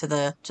walking into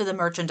the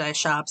merchandise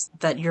shops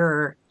that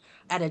you're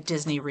at a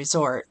Disney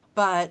resort.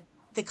 But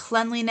the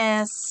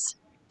cleanliness,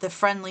 the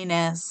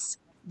friendliness,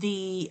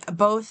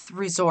 both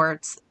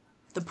resorts,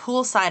 the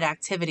poolside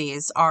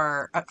activities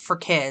are for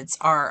kids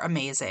are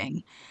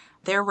amazing.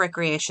 Their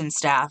recreation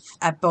staff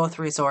at both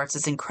resorts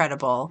is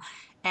incredible.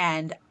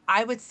 And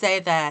I would say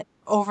that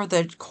over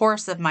the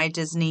course of my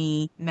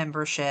Disney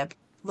membership,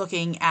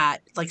 looking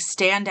at like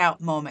standout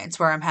moments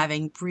where I'm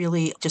having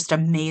really just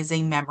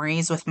amazing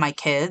memories with my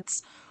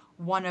kids,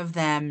 one of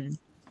them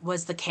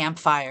was the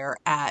campfire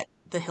at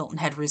the Hilton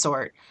Head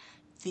Resort.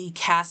 The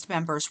cast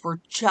members were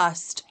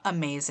just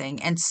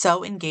amazing and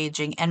so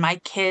engaging, and my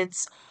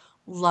kids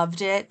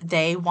loved it.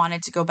 They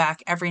wanted to go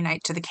back every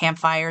night to the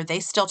campfire. They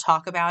still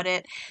talk about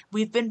it.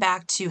 We've been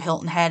back to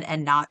Hilton Head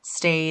and not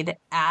stayed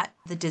at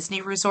the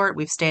Disney resort.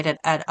 We've stayed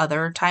at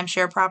other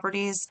timeshare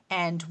properties,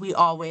 and we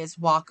always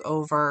walk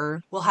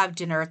over. We'll have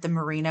dinner at the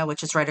marina,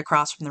 which is right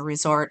across from the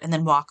resort, and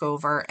then walk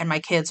over. And my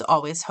kids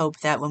always hope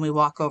that when we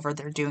walk over,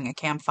 they're doing a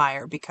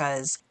campfire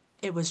because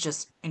it was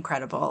just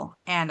incredible.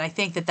 And I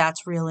think that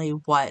that's really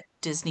what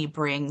Disney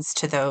brings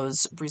to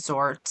those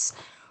resorts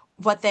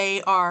what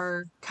they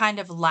are kind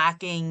of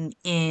lacking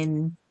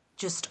in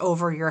just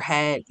over your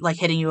head, like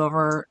hitting you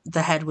over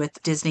the head with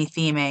Disney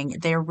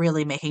theming, they're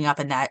really making up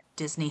in that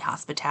Disney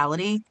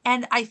hospitality.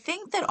 And I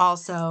think that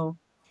also,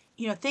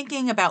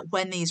 thinking about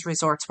when these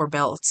resorts were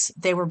built,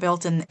 they were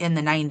built in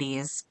the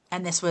 90s.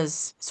 And this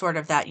was sort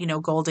of that,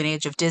 golden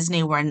age of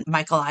Disney when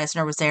Michael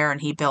Eisner was there and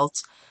he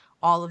built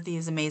all of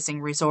these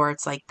amazing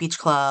resorts like Beach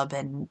Club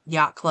and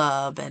Yacht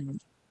Club.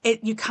 And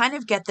you kind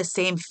of get the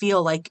same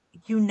feel, like,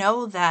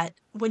 that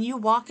when you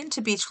walk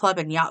into Beach Club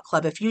and Yacht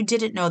Club, if you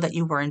didn't know that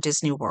you were in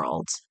Disney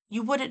World,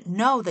 you wouldn't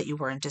know that you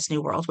were in Disney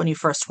World when you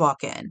first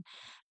walk in.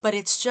 But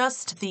it's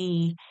just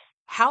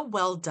how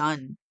well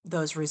done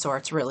those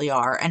resorts really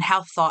are and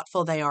how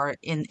thoughtful they are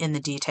in the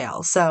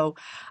details. So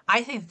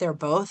I think they're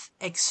both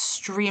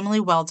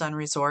extremely well done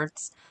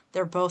resorts.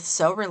 They're both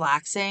so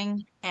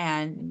relaxing,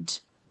 and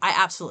I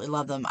absolutely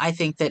love them. I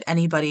think that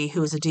anybody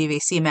who is a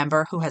DVC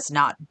member who has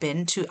not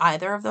been to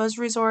either of those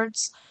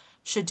resorts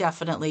should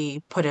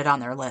definitely put it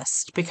on their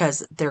list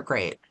because they're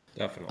great.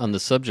 Definitely. On the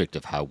subject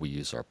of how we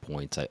use our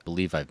points, I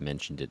believe I've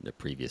mentioned it in a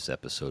previous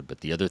episode,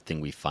 but the other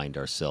thing we find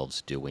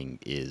ourselves doing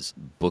is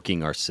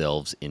booking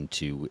ourselves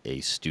into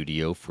a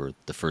studio for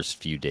the first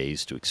few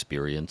days to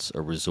experience a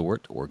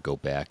resort or go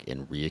back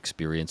and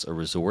re-experience a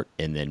resort,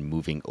 and then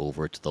moving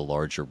over to the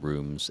larger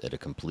rooms at a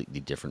completely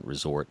different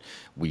resort.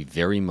 We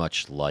very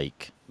much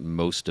like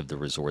most of the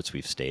resorts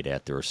we've stayed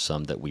at. There are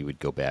some that we would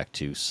go back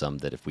to, some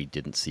that if we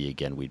didn't see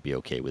again, we'd be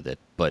okay with it.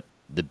 But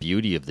the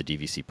beauty of the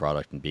DVC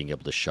product and being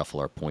able to shuffle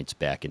our points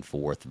back and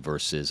forth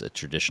versus a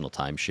traditional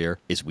timeshare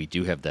is we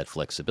do have that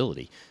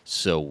flexibility.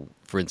 So,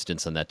 for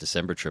instance, on that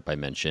December trip I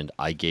mentioned,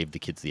 I gave the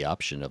kids the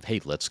option of, hey,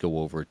 let's go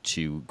over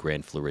to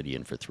Grand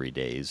Floridian for 3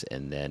 days,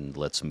 and then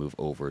let's move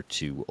over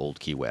to Old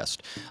Key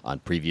West. On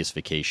previous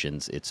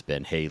vacations, it's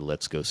been, hey,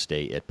 let's go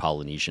stay at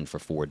Polynesian for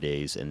 4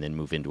 days, and then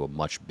move into a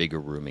much bigger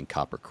room in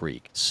Copper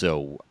Creek.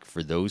 So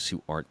for those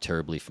who aren't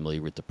terribly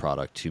familiar with the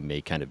product, who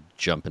may kind of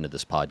jump into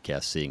this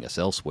podcast seeing us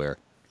elsewhere,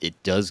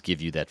 it does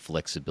give you that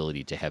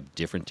flexibility to have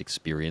different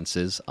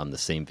experiences on the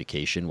same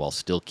vacation while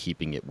still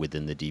keeping it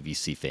within the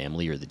DVC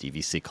family or the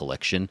DVC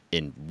collection,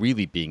 and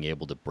really being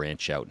able to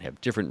branch out and have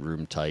different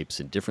room types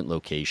and different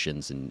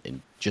locations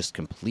and just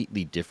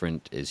completely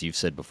different, as you've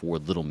said before,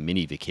 little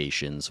mini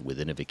vacations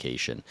within a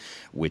vacation,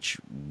 which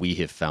we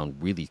have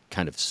found really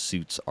kind of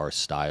suits our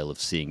style of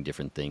seeing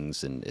different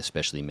things and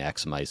especially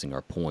maximizing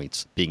our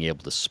points, being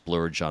able to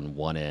splurge on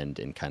one end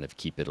and kind of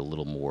keep it a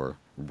little more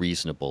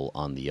reasonable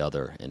on the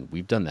other. And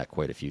we've done that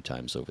quite a few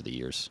times over the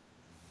years.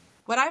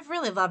 What I've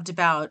really loved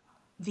about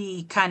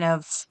the kind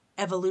of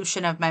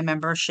evolution of my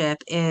membership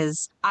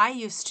is I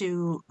used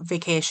to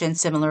vacation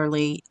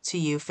similarly to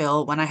you,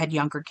 Phil, when I had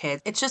younger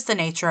kids. It's just the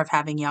nature of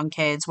having young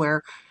kids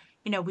where,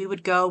 we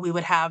would go, we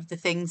would have the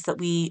things that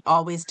we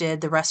always did,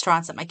 the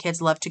restaurants that my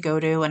kids love to go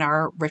to, and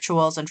our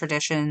rituals and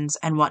traditions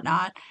and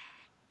whatnot.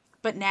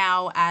 But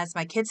now, as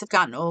my kids have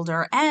gotten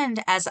older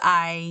and as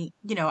I'm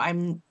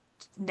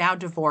now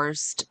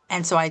divorced,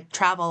 and so I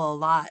travel a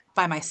lot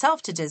by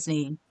myself to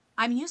Disney,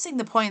 I'm using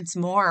the points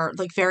more,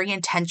 like, very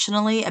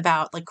intentionally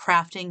about, like,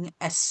 crafting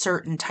a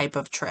certain type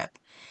of trip.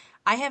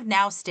 I have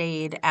now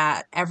stayed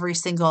at every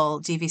single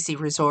DVC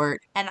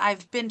resort, and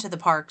I've been to the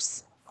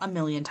parks a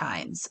million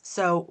times.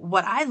 So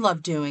what I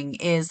love doing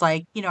is,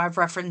 like, I've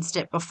referenced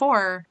it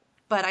before,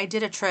 but I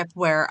did a trip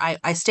where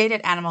I stayed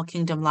at Animal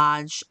Kingdom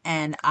Lodge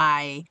and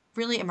I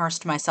really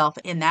immersed myself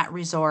in that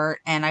resort.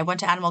 And I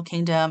went to Animal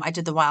Kingdom, I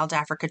did the Wild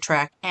Africa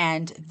Trek,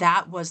 and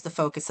that was the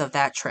focus of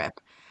that trip.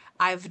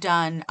 I've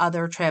done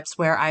other trips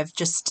where I've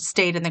just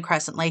stayed in the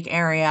Crescent Lake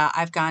area.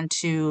 I've gone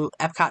to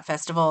Epcot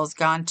festivals,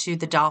 gone to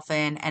the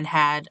Dolphin and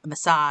had a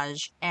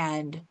massage,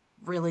 and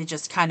really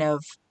just kind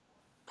of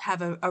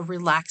have a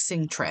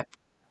relaxing trip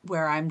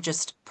where I'm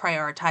just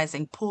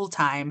prioritizing pool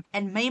time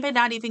and maybe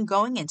not even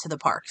going into the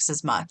parks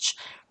as much.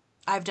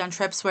 I've done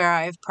trips where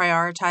I've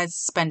prioritized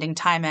spending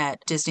time at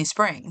Disney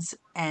Springs,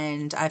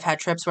 and I've had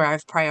trips where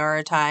I've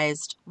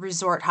prioritized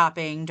resort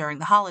hopping during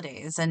the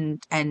holidays and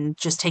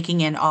just taking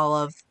in all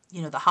of,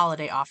 the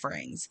holiday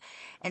offerings.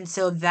 And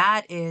so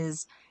that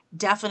is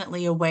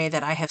definitely a way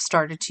that I have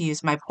started to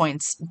use my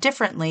points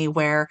differently,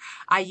 where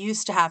I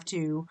used to have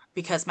to,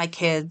 because my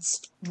kids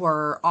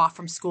were off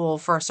from school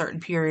for a certain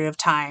period of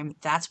time,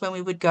 that's when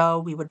we would go.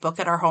 We would book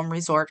at our home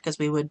resort because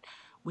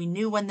we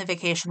knew when the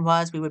vacation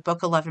was. We would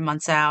book 11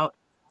 months out.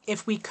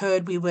 If we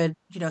could, we would,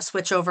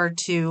 switch over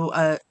to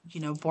a,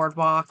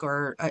 boardwalk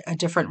or a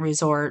different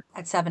resort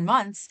at 7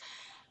 months.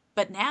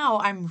 But now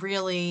I'm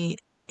really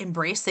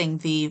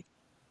embracing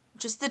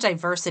just the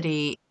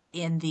diversity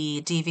in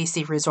the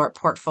DVC resort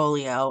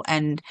portfolio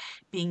and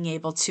being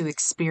able to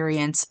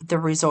experience the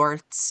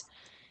resorts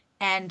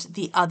and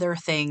the other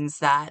things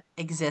that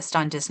exist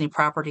on Disney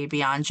property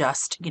beyond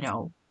just,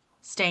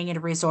 staying at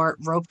a resort,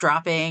 rope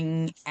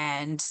dropping,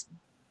 and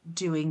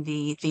doing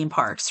the theme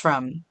parks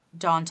from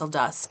dawn till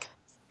dusk.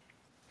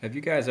 Have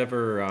you guys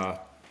ever,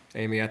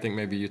 Amy, I think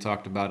maybe you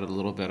talked about it a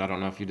little bit. I don't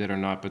know if you did or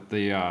not, but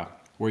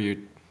where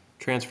you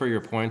transfer your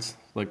points,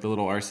 like the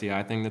little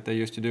RCI thing that they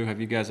used to do. Have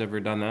you guys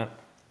ever done that?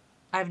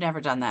 I've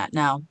never done that.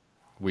 No.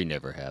 We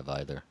never have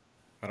either.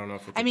 I don't know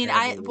if it's I a mean,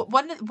 taboo.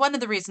 one of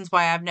the reasons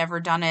why I've never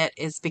done it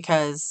is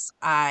because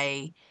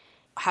I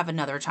have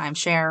another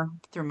timeshare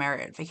through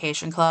Marriott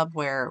Vacation Club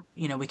where,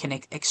 we can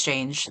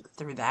exchange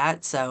through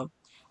that. So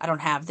I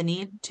don't have the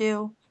need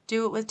to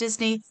do it with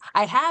Disney.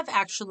 I have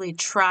actually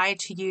tried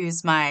to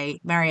use my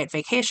Marriott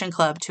Vacation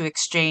Club to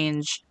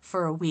exchange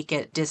for a week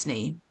at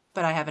Disney,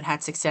 but I haven't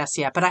had success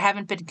yet. But I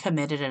haven't been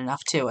committed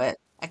enough to it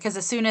because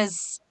as soon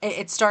as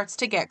it starts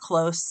to get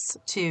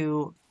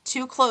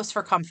too close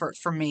for comfort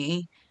for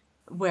me,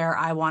 where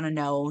I want to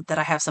know that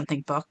I have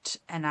something booked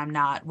and I'm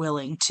not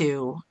willing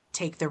to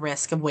take the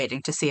risk of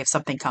waiting to see if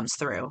something comes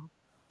through.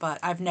 But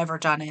I've never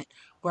done it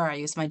where I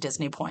use my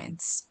Disney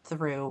points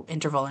through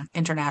Interval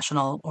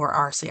International or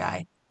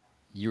RCI.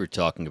 You were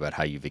talking about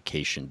how you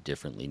vacation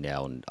differently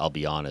now, and I'll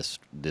be honest,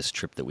 this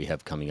trip that we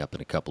have coming up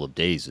in a couple of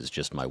days is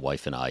just my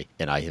wife and I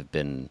have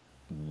been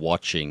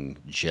watching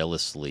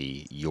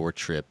jealously your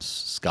trips,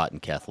 Scott and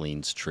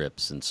Kathleen's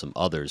trips, and some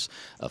others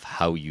of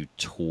how you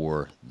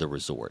tour the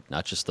resort,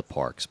 not just the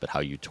parks, but how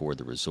you tour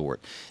the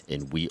resort.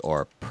 And we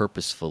are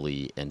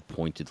purposefully and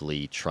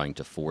pointedly trying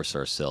to force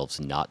ourselves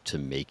not to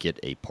make it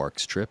a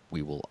parks trip.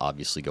 We will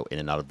obviously go in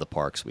and out of the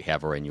parks. We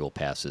have our annual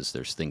passes.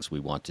 There's things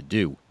we want to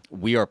do.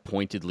 We are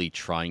pointedly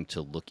trying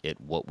to look at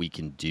what we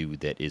can do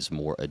that is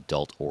more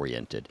adult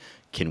oriented.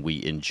 Can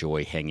we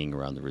enjoy hanging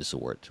around the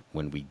resort?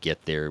 When we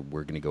get there,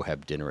 we're going to go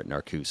have dinner at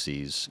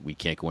Narcoossee's. We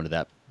can't go into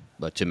that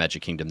to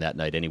Magic Kingdom that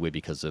night anyway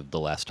because of the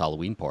last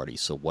Halloween party.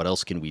 So what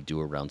else can we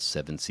do around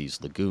Seven Seas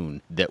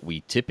Lagoon that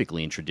we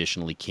typically and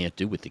traditionally can't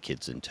do with the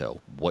kids in tow?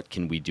 What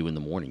can we do in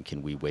the morning?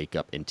 Can we wake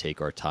up and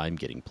take our time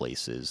getting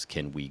places?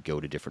 Can we go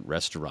to different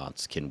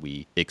restaurants? Can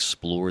we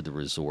explore the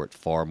resort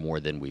far more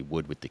than we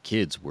would with the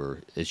kids where,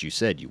 as you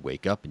said, you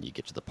wake up and you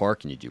get to the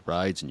park and you do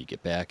rides and you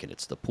get back and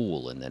it's the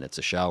pool and then it's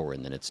a shower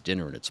and then it's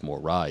dinner and it's more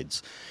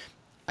rides.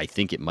 I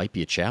think it might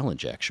be a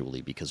challenge,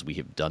 actually, because we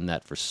have done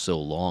that for so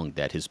long.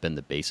 That has been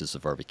the basis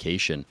of our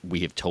vacation.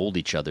 We have told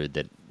each other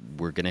that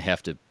we're going to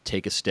have to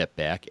take a step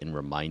back and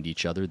remind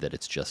each other that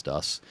it's just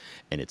us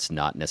and it's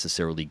not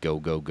necessarily go,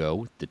 go,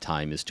 go. The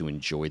time is to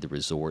enjoy the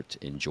resort,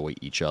 enjoy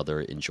each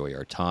other, enjoy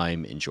our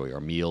time, enjoy our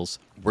meals.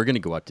 We're going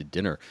to go out to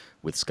dinner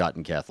with Scott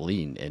and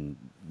Kathleen and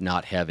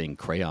not having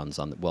crayons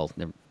on the... Well,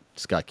 never,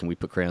 Scott, can we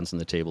put crayons on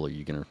the table? Are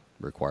you going to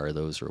require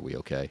those or are we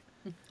okay?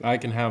 I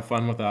can have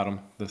fun without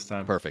them this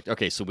time. Perfect.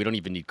 Okay, so we don't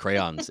even need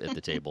crayons at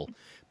the table,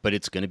 but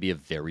it's going to be a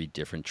very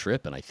different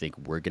trip, and I think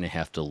we're going to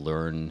have to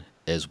learn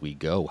as we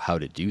go how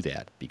to do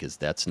that because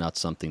that's not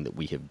something that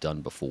we have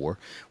done before.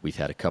 We've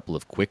had a couple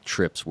of quick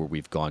trips where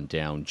we've gone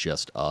down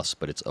just us,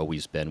 but it's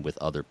always been with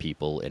other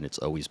people, and it's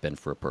always been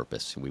for a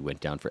purpose. We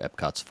went down for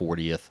Epcot's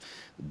 40th.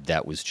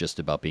 That was just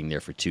about being there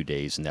for 2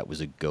 days, and that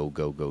was a go,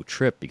 go, go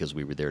trip because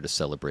we were there to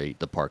celebrate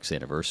the park's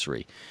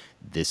anniversary.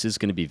 This is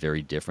going to be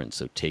very different.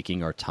 So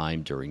taking our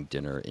time during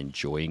dinner,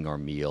 enjoying our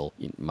meal,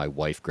 my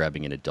wife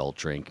grabbing an adult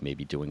drink,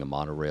 maybe doing a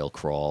monorail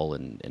crawl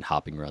and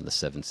hopping around the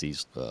Seven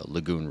Seas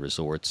Lagoon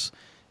resorts.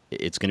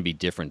 It's going to be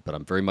different, but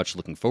I'm very much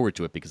looking forward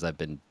to it because I've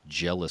been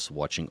jealous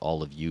watching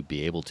all of you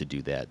be able to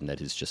do that, and that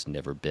has just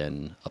never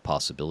been a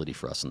possibility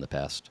for us in the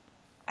past.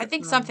 I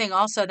think something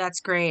also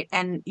that's great,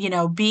 and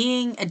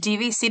being a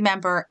DVC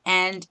member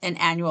and an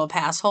annual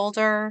pass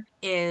holder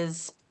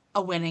is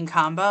a winning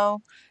combo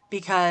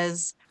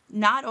because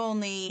not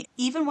only,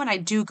 even when I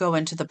do go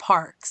into the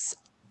parks,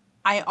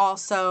 I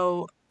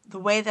also, the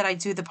way that I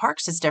do the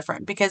parks is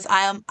different because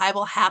I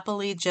will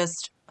happily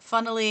just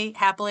funnily,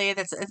 happily,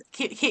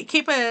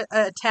 keep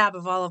a tab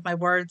of all of my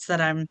words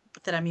that I'm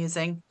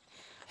using.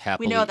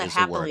 We know Happily that is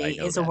a word. I happily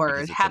know is a that because word.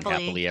 it's in Happily,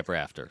 Happily Ever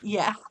After.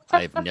 yeah.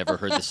 I've never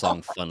heard the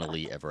song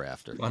Funnily Ever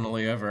After.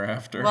 Funnily ever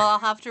after. Well, I'll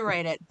have to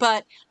write it.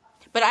 But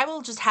I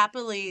will just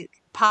happily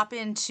pop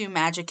into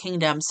Magic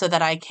Kingdom so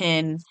that I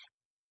can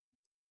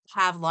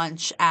have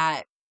lunch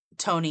at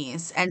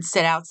Tony's and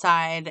sit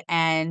outside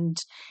and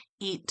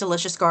eat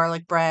delicious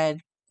garlic bread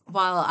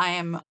while I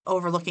am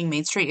overlooking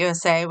Main Street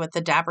USA with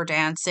the Dapper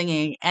Dan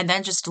singing, and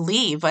then just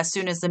leave as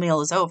soon as the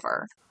meal is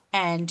over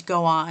and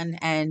go on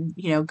and,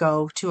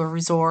 go to a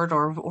resort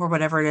or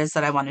whatever it is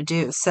that I want to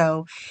do.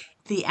 So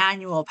the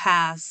annual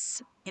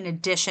pass, in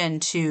addition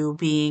to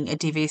being a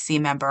DVC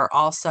member,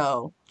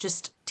 also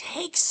just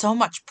takes so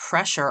much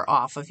pressure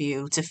off of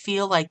you to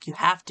feel like you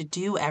have to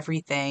do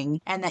everything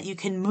and that you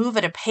can move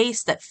at a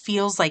pace that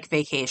feels like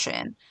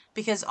vacation.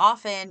 Because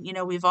often,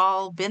 we've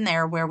all been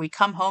there where we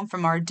come home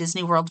from our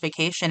Disney World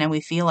vacation and we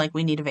feel like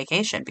we need a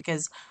vacation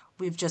because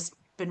we've just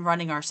been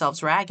running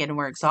ourselves ragged and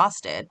we're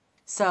exhausted.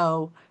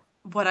 So,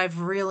 what I've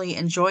really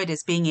enjoyed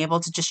is being able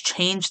to just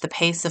change the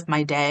pace of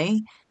my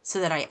day so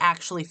that I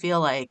actually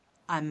feel like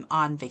I'm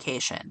on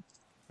vacation.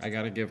 I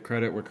got to give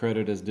credit where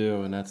credit is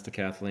due, and that's to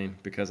Kathleen,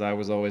 because I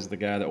was always the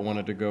guy that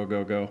wanted to go,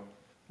 go, go.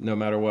 No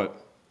matter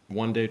what,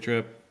 1 day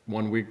trip,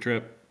 1 week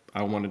trip,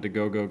 I wanted to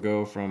go, go,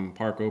 go from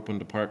park open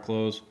to park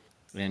close.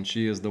 And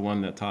she is the one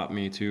that taught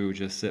me to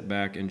just sit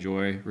back,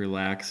 enjoy,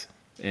 relax,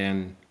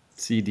 and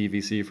see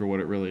DVC for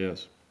what it really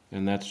is.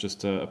 And that's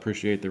just to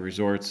appreciate the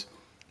resorts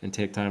and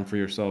take time for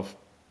yourself.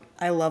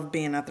 I love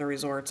being at the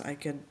resorts. I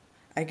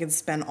could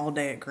spend all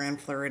day at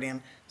Grand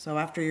Floridian. So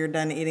after you're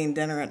done eating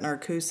dinner at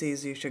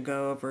Narcoossee's, you should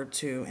go over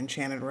to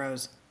Enchanted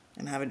Rose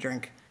and have a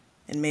drink.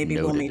 And maybe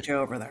we'll Noted. meet you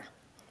over there.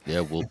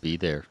 Yeah, we'll be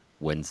there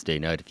Wednesday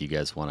night. If you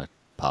guys want to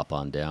pop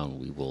on down,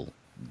 we will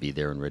be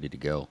there and ready to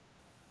go.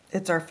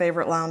 It's our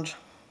favorite lounge.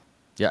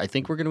 Yeah, I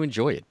think we're going to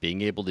enjoy it.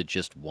 Being able to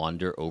just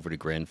wander over to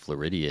Grand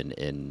Floridian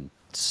and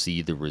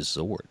see the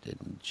resort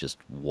and just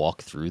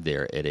walk through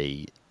there at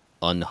a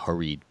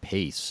unhurried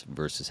pace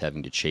versus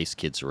having to chase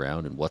kids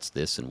around and what's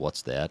this and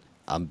what's that.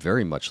 I'm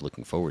very much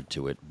looking forward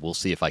to it. We'll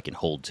see if I can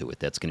hold to it.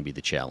 That's going to be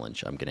the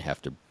challenge. I'm going to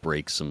have to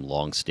break some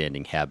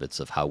long-standing habits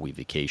of how we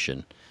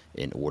vacation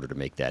in order to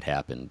make that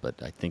happen.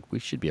 But I think we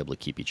should be able to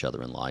keep each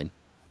other in line.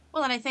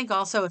 Well, and I think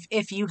also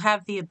if you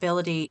have the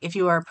ability, if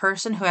you are a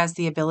person who has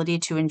the ability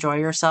to enjoy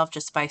yourself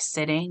just by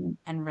sitting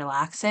and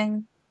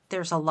relaxing,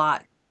 there's a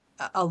lot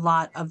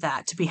of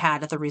that to be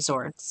had at the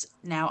resorts.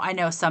 Now, I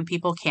know some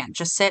people can't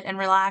just sit and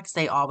relax.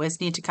 They always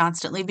need to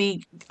constantly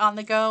be on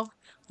the go.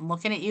 I'm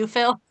looking at you,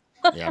 Phil.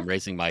 Yeah, I'm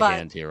raising my But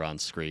hand here on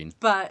screen.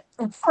 but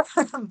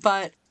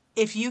but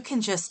if you can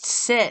just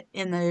sit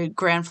in the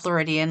Grand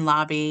Floridian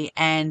lobby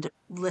and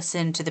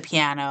listen to the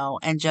piano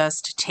and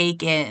just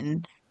take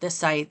in the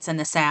sights and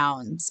the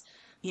sounds,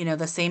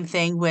 the same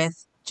thing with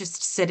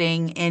just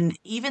sitting in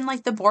even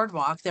like the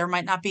boardwalk. There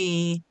might not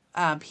be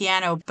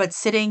piano, but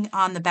sitting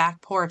on the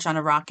back porch on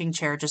a rocking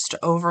chair, just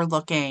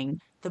overlooking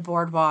the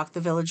boardwalk,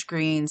 the village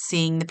green,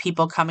 seeing the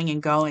people coming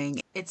and going.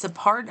 It's a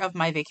part of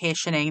my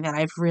vacationing that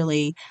I've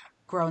really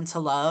grown to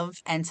love.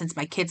 And since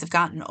my kids have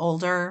gotten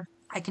older,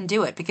 I can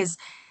do it because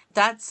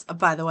that's,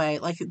 by the way,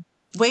 like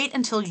wait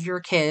until your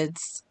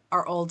kids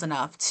are old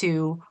enough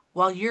to,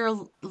 while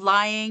you're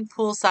lying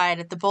poolside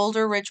at the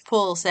Boulder Ridge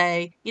pool,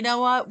 say, you know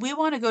what, we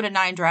want to go to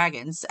Nine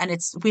Dragons and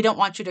we don't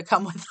want you to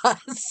come with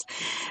us.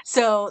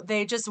 So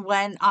they just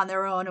went on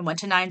their own and went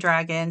to Nine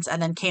Dragons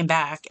and then came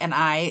back and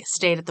I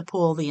stayed at the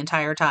pool the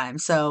entire time.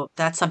 So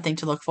that's something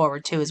to look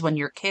forward to is when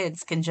your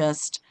kids can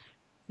just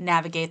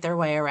navigate their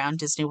way around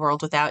Disney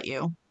World without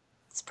you.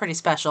 It's pretty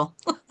special.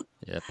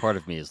 Yeah, part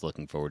of me is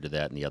looking forward to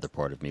that, and the other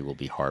part of me will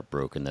be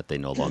heartbroken that they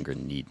no longer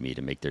need me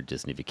to make their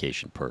Disney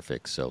vacation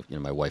perfect. So,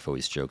 my wife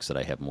always jokes that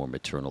I have more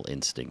maternal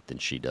instinct than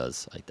she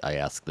does. I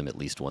ask them at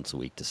least once a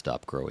week to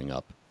stop growing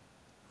up.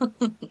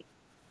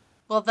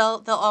 Well,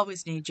 they'll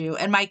always need you.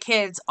 And my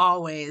kids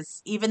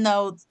always, even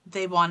though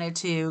they wanted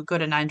to go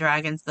to Nine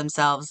Dragons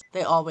themselves,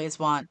 they always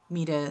want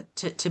me to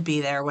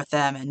be there with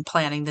them and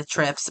planning the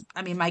trips.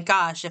 I mean, my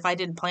gosh, if I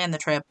didn't plan the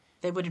trip,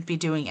 they wouldn't be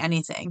doing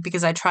anything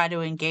because I try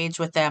to engage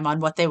with them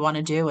on what they want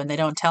to do and they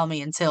don't tell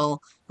me until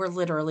we're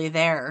literally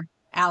there.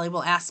 Allie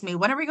will ask me,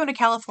 when are we going to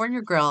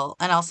California Grill?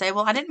 And I'll say,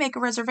 well, I didn't make a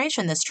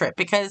reservation this trip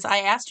because I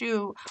asked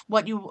you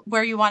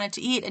where you wanted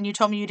to eat and you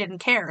told me you didn't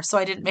care. So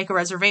I didn't make a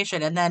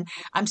reservation. And then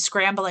I'm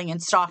scrambling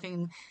and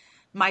stalking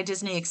my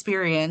Disney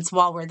experience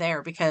while we're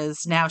there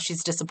because now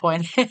she's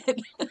disappointed.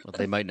 Well,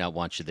 they might not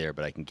want you there,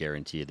 but I can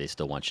guarantee you they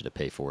still want you to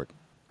pay for it.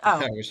 Oh,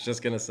 I was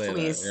just going to say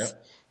please.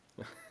 that.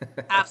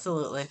 Yep.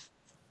 Absolutely.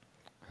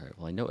 All right.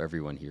 Well, I know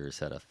everyone here has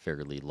had a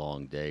fairly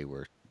long day.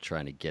 We're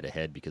trying to get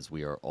ahead because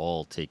we are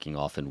all taking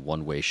off in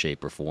one way,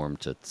 shape, or form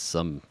to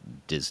some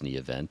Disney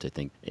event. I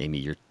think, Amy,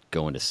 you're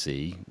going to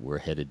see. We're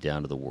headed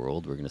down to the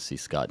World. We're going to see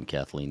Scott and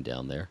Kathleen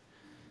down there.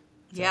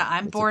 Yeah, I'm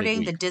it's a big boarding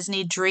the week.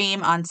 Disney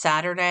Dream on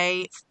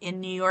Saturday in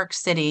New York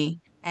City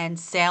and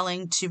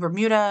sailing to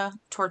Bermuda,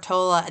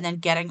 Tortola, and then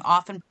getting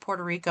off in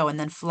Puerto Rico and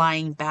then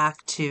flying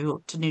back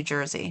to New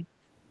Jersey.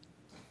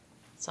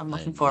 So I'm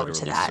looking I'm forward to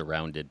literally that.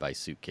 surrounded by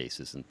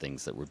suitcases and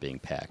things that were being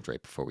packed right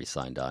before we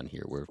signed on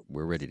here. We're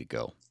ready to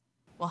go.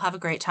 We'll have a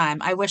great time.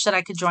 I wish that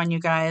I could join you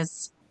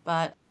guys,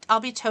 but I'll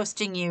be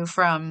toasting you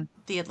from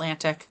the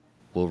Atlantic.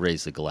 We'll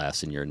raise a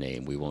glass in your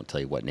name. We won't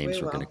tell you what names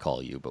We we're going to will.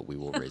 call you, but we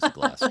will raise a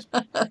glass.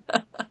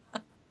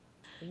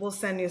 We'll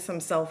send you some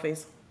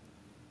selfies.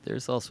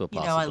 There's also a You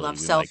know I possibility love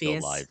we might go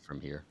selfies. live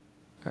from here.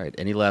 All right.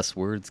 Any last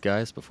words,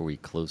 guys, before we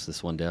close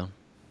this one down?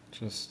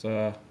 Just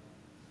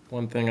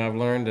one thing I've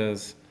learned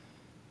is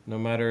no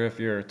matter if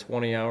you're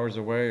 20 hours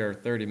away or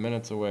 30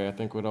 minutes away, I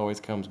think what always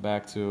comes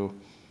back to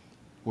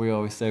we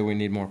always say we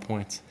need more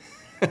points.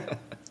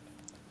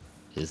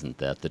 Isn't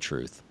that the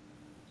truth?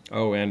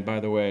 Oh, and by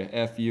the way,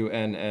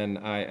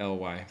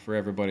 Funnily for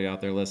everybody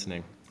out there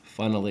listening.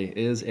 Funnily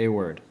is a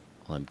word.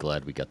 Well, I'm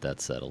glad we got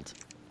that settled.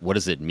 What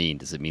does it mean?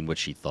 Does it mean what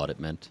she thought it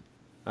meant?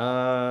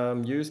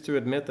 Used to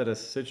admit that a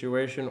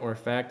situation or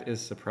fact is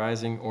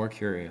surprising or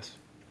curious.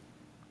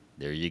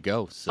 There you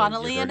go. So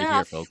Funnily you heard it here,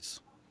 enough. folks.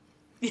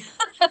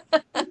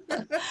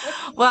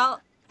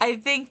 Well, I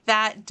think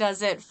that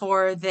does it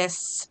for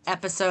this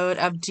episode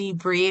of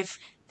Debrief.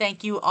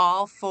 Thank you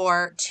all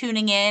for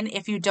tuning in.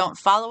 If you don't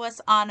follow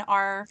us on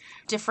our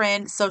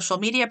different social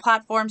media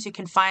platforms, you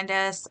can find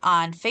us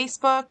on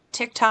Facebook,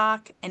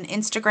 TikTok, and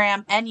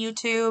Instagram and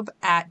YouTube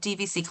at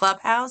DVC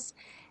Clubhouse.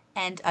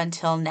 And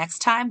until next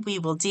time, we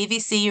will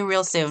DVC you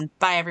real soon.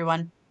 Bye,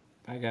 everyone.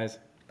 Bye, guys.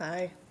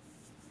 Bye.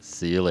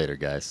 See you later,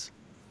 guys.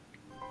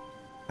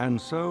 And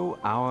so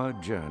our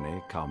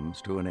journey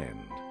comes to an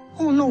end.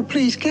 Oh, no,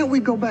 please, can't we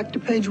go back to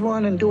page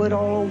 1 and do it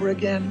all over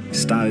again?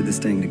 Started this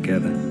thing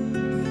together,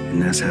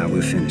 and that's how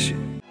we'll finish it.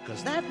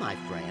 Because that, my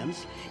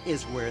friends,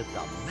 is where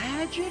the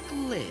magic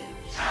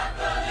lives.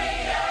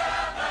 Happily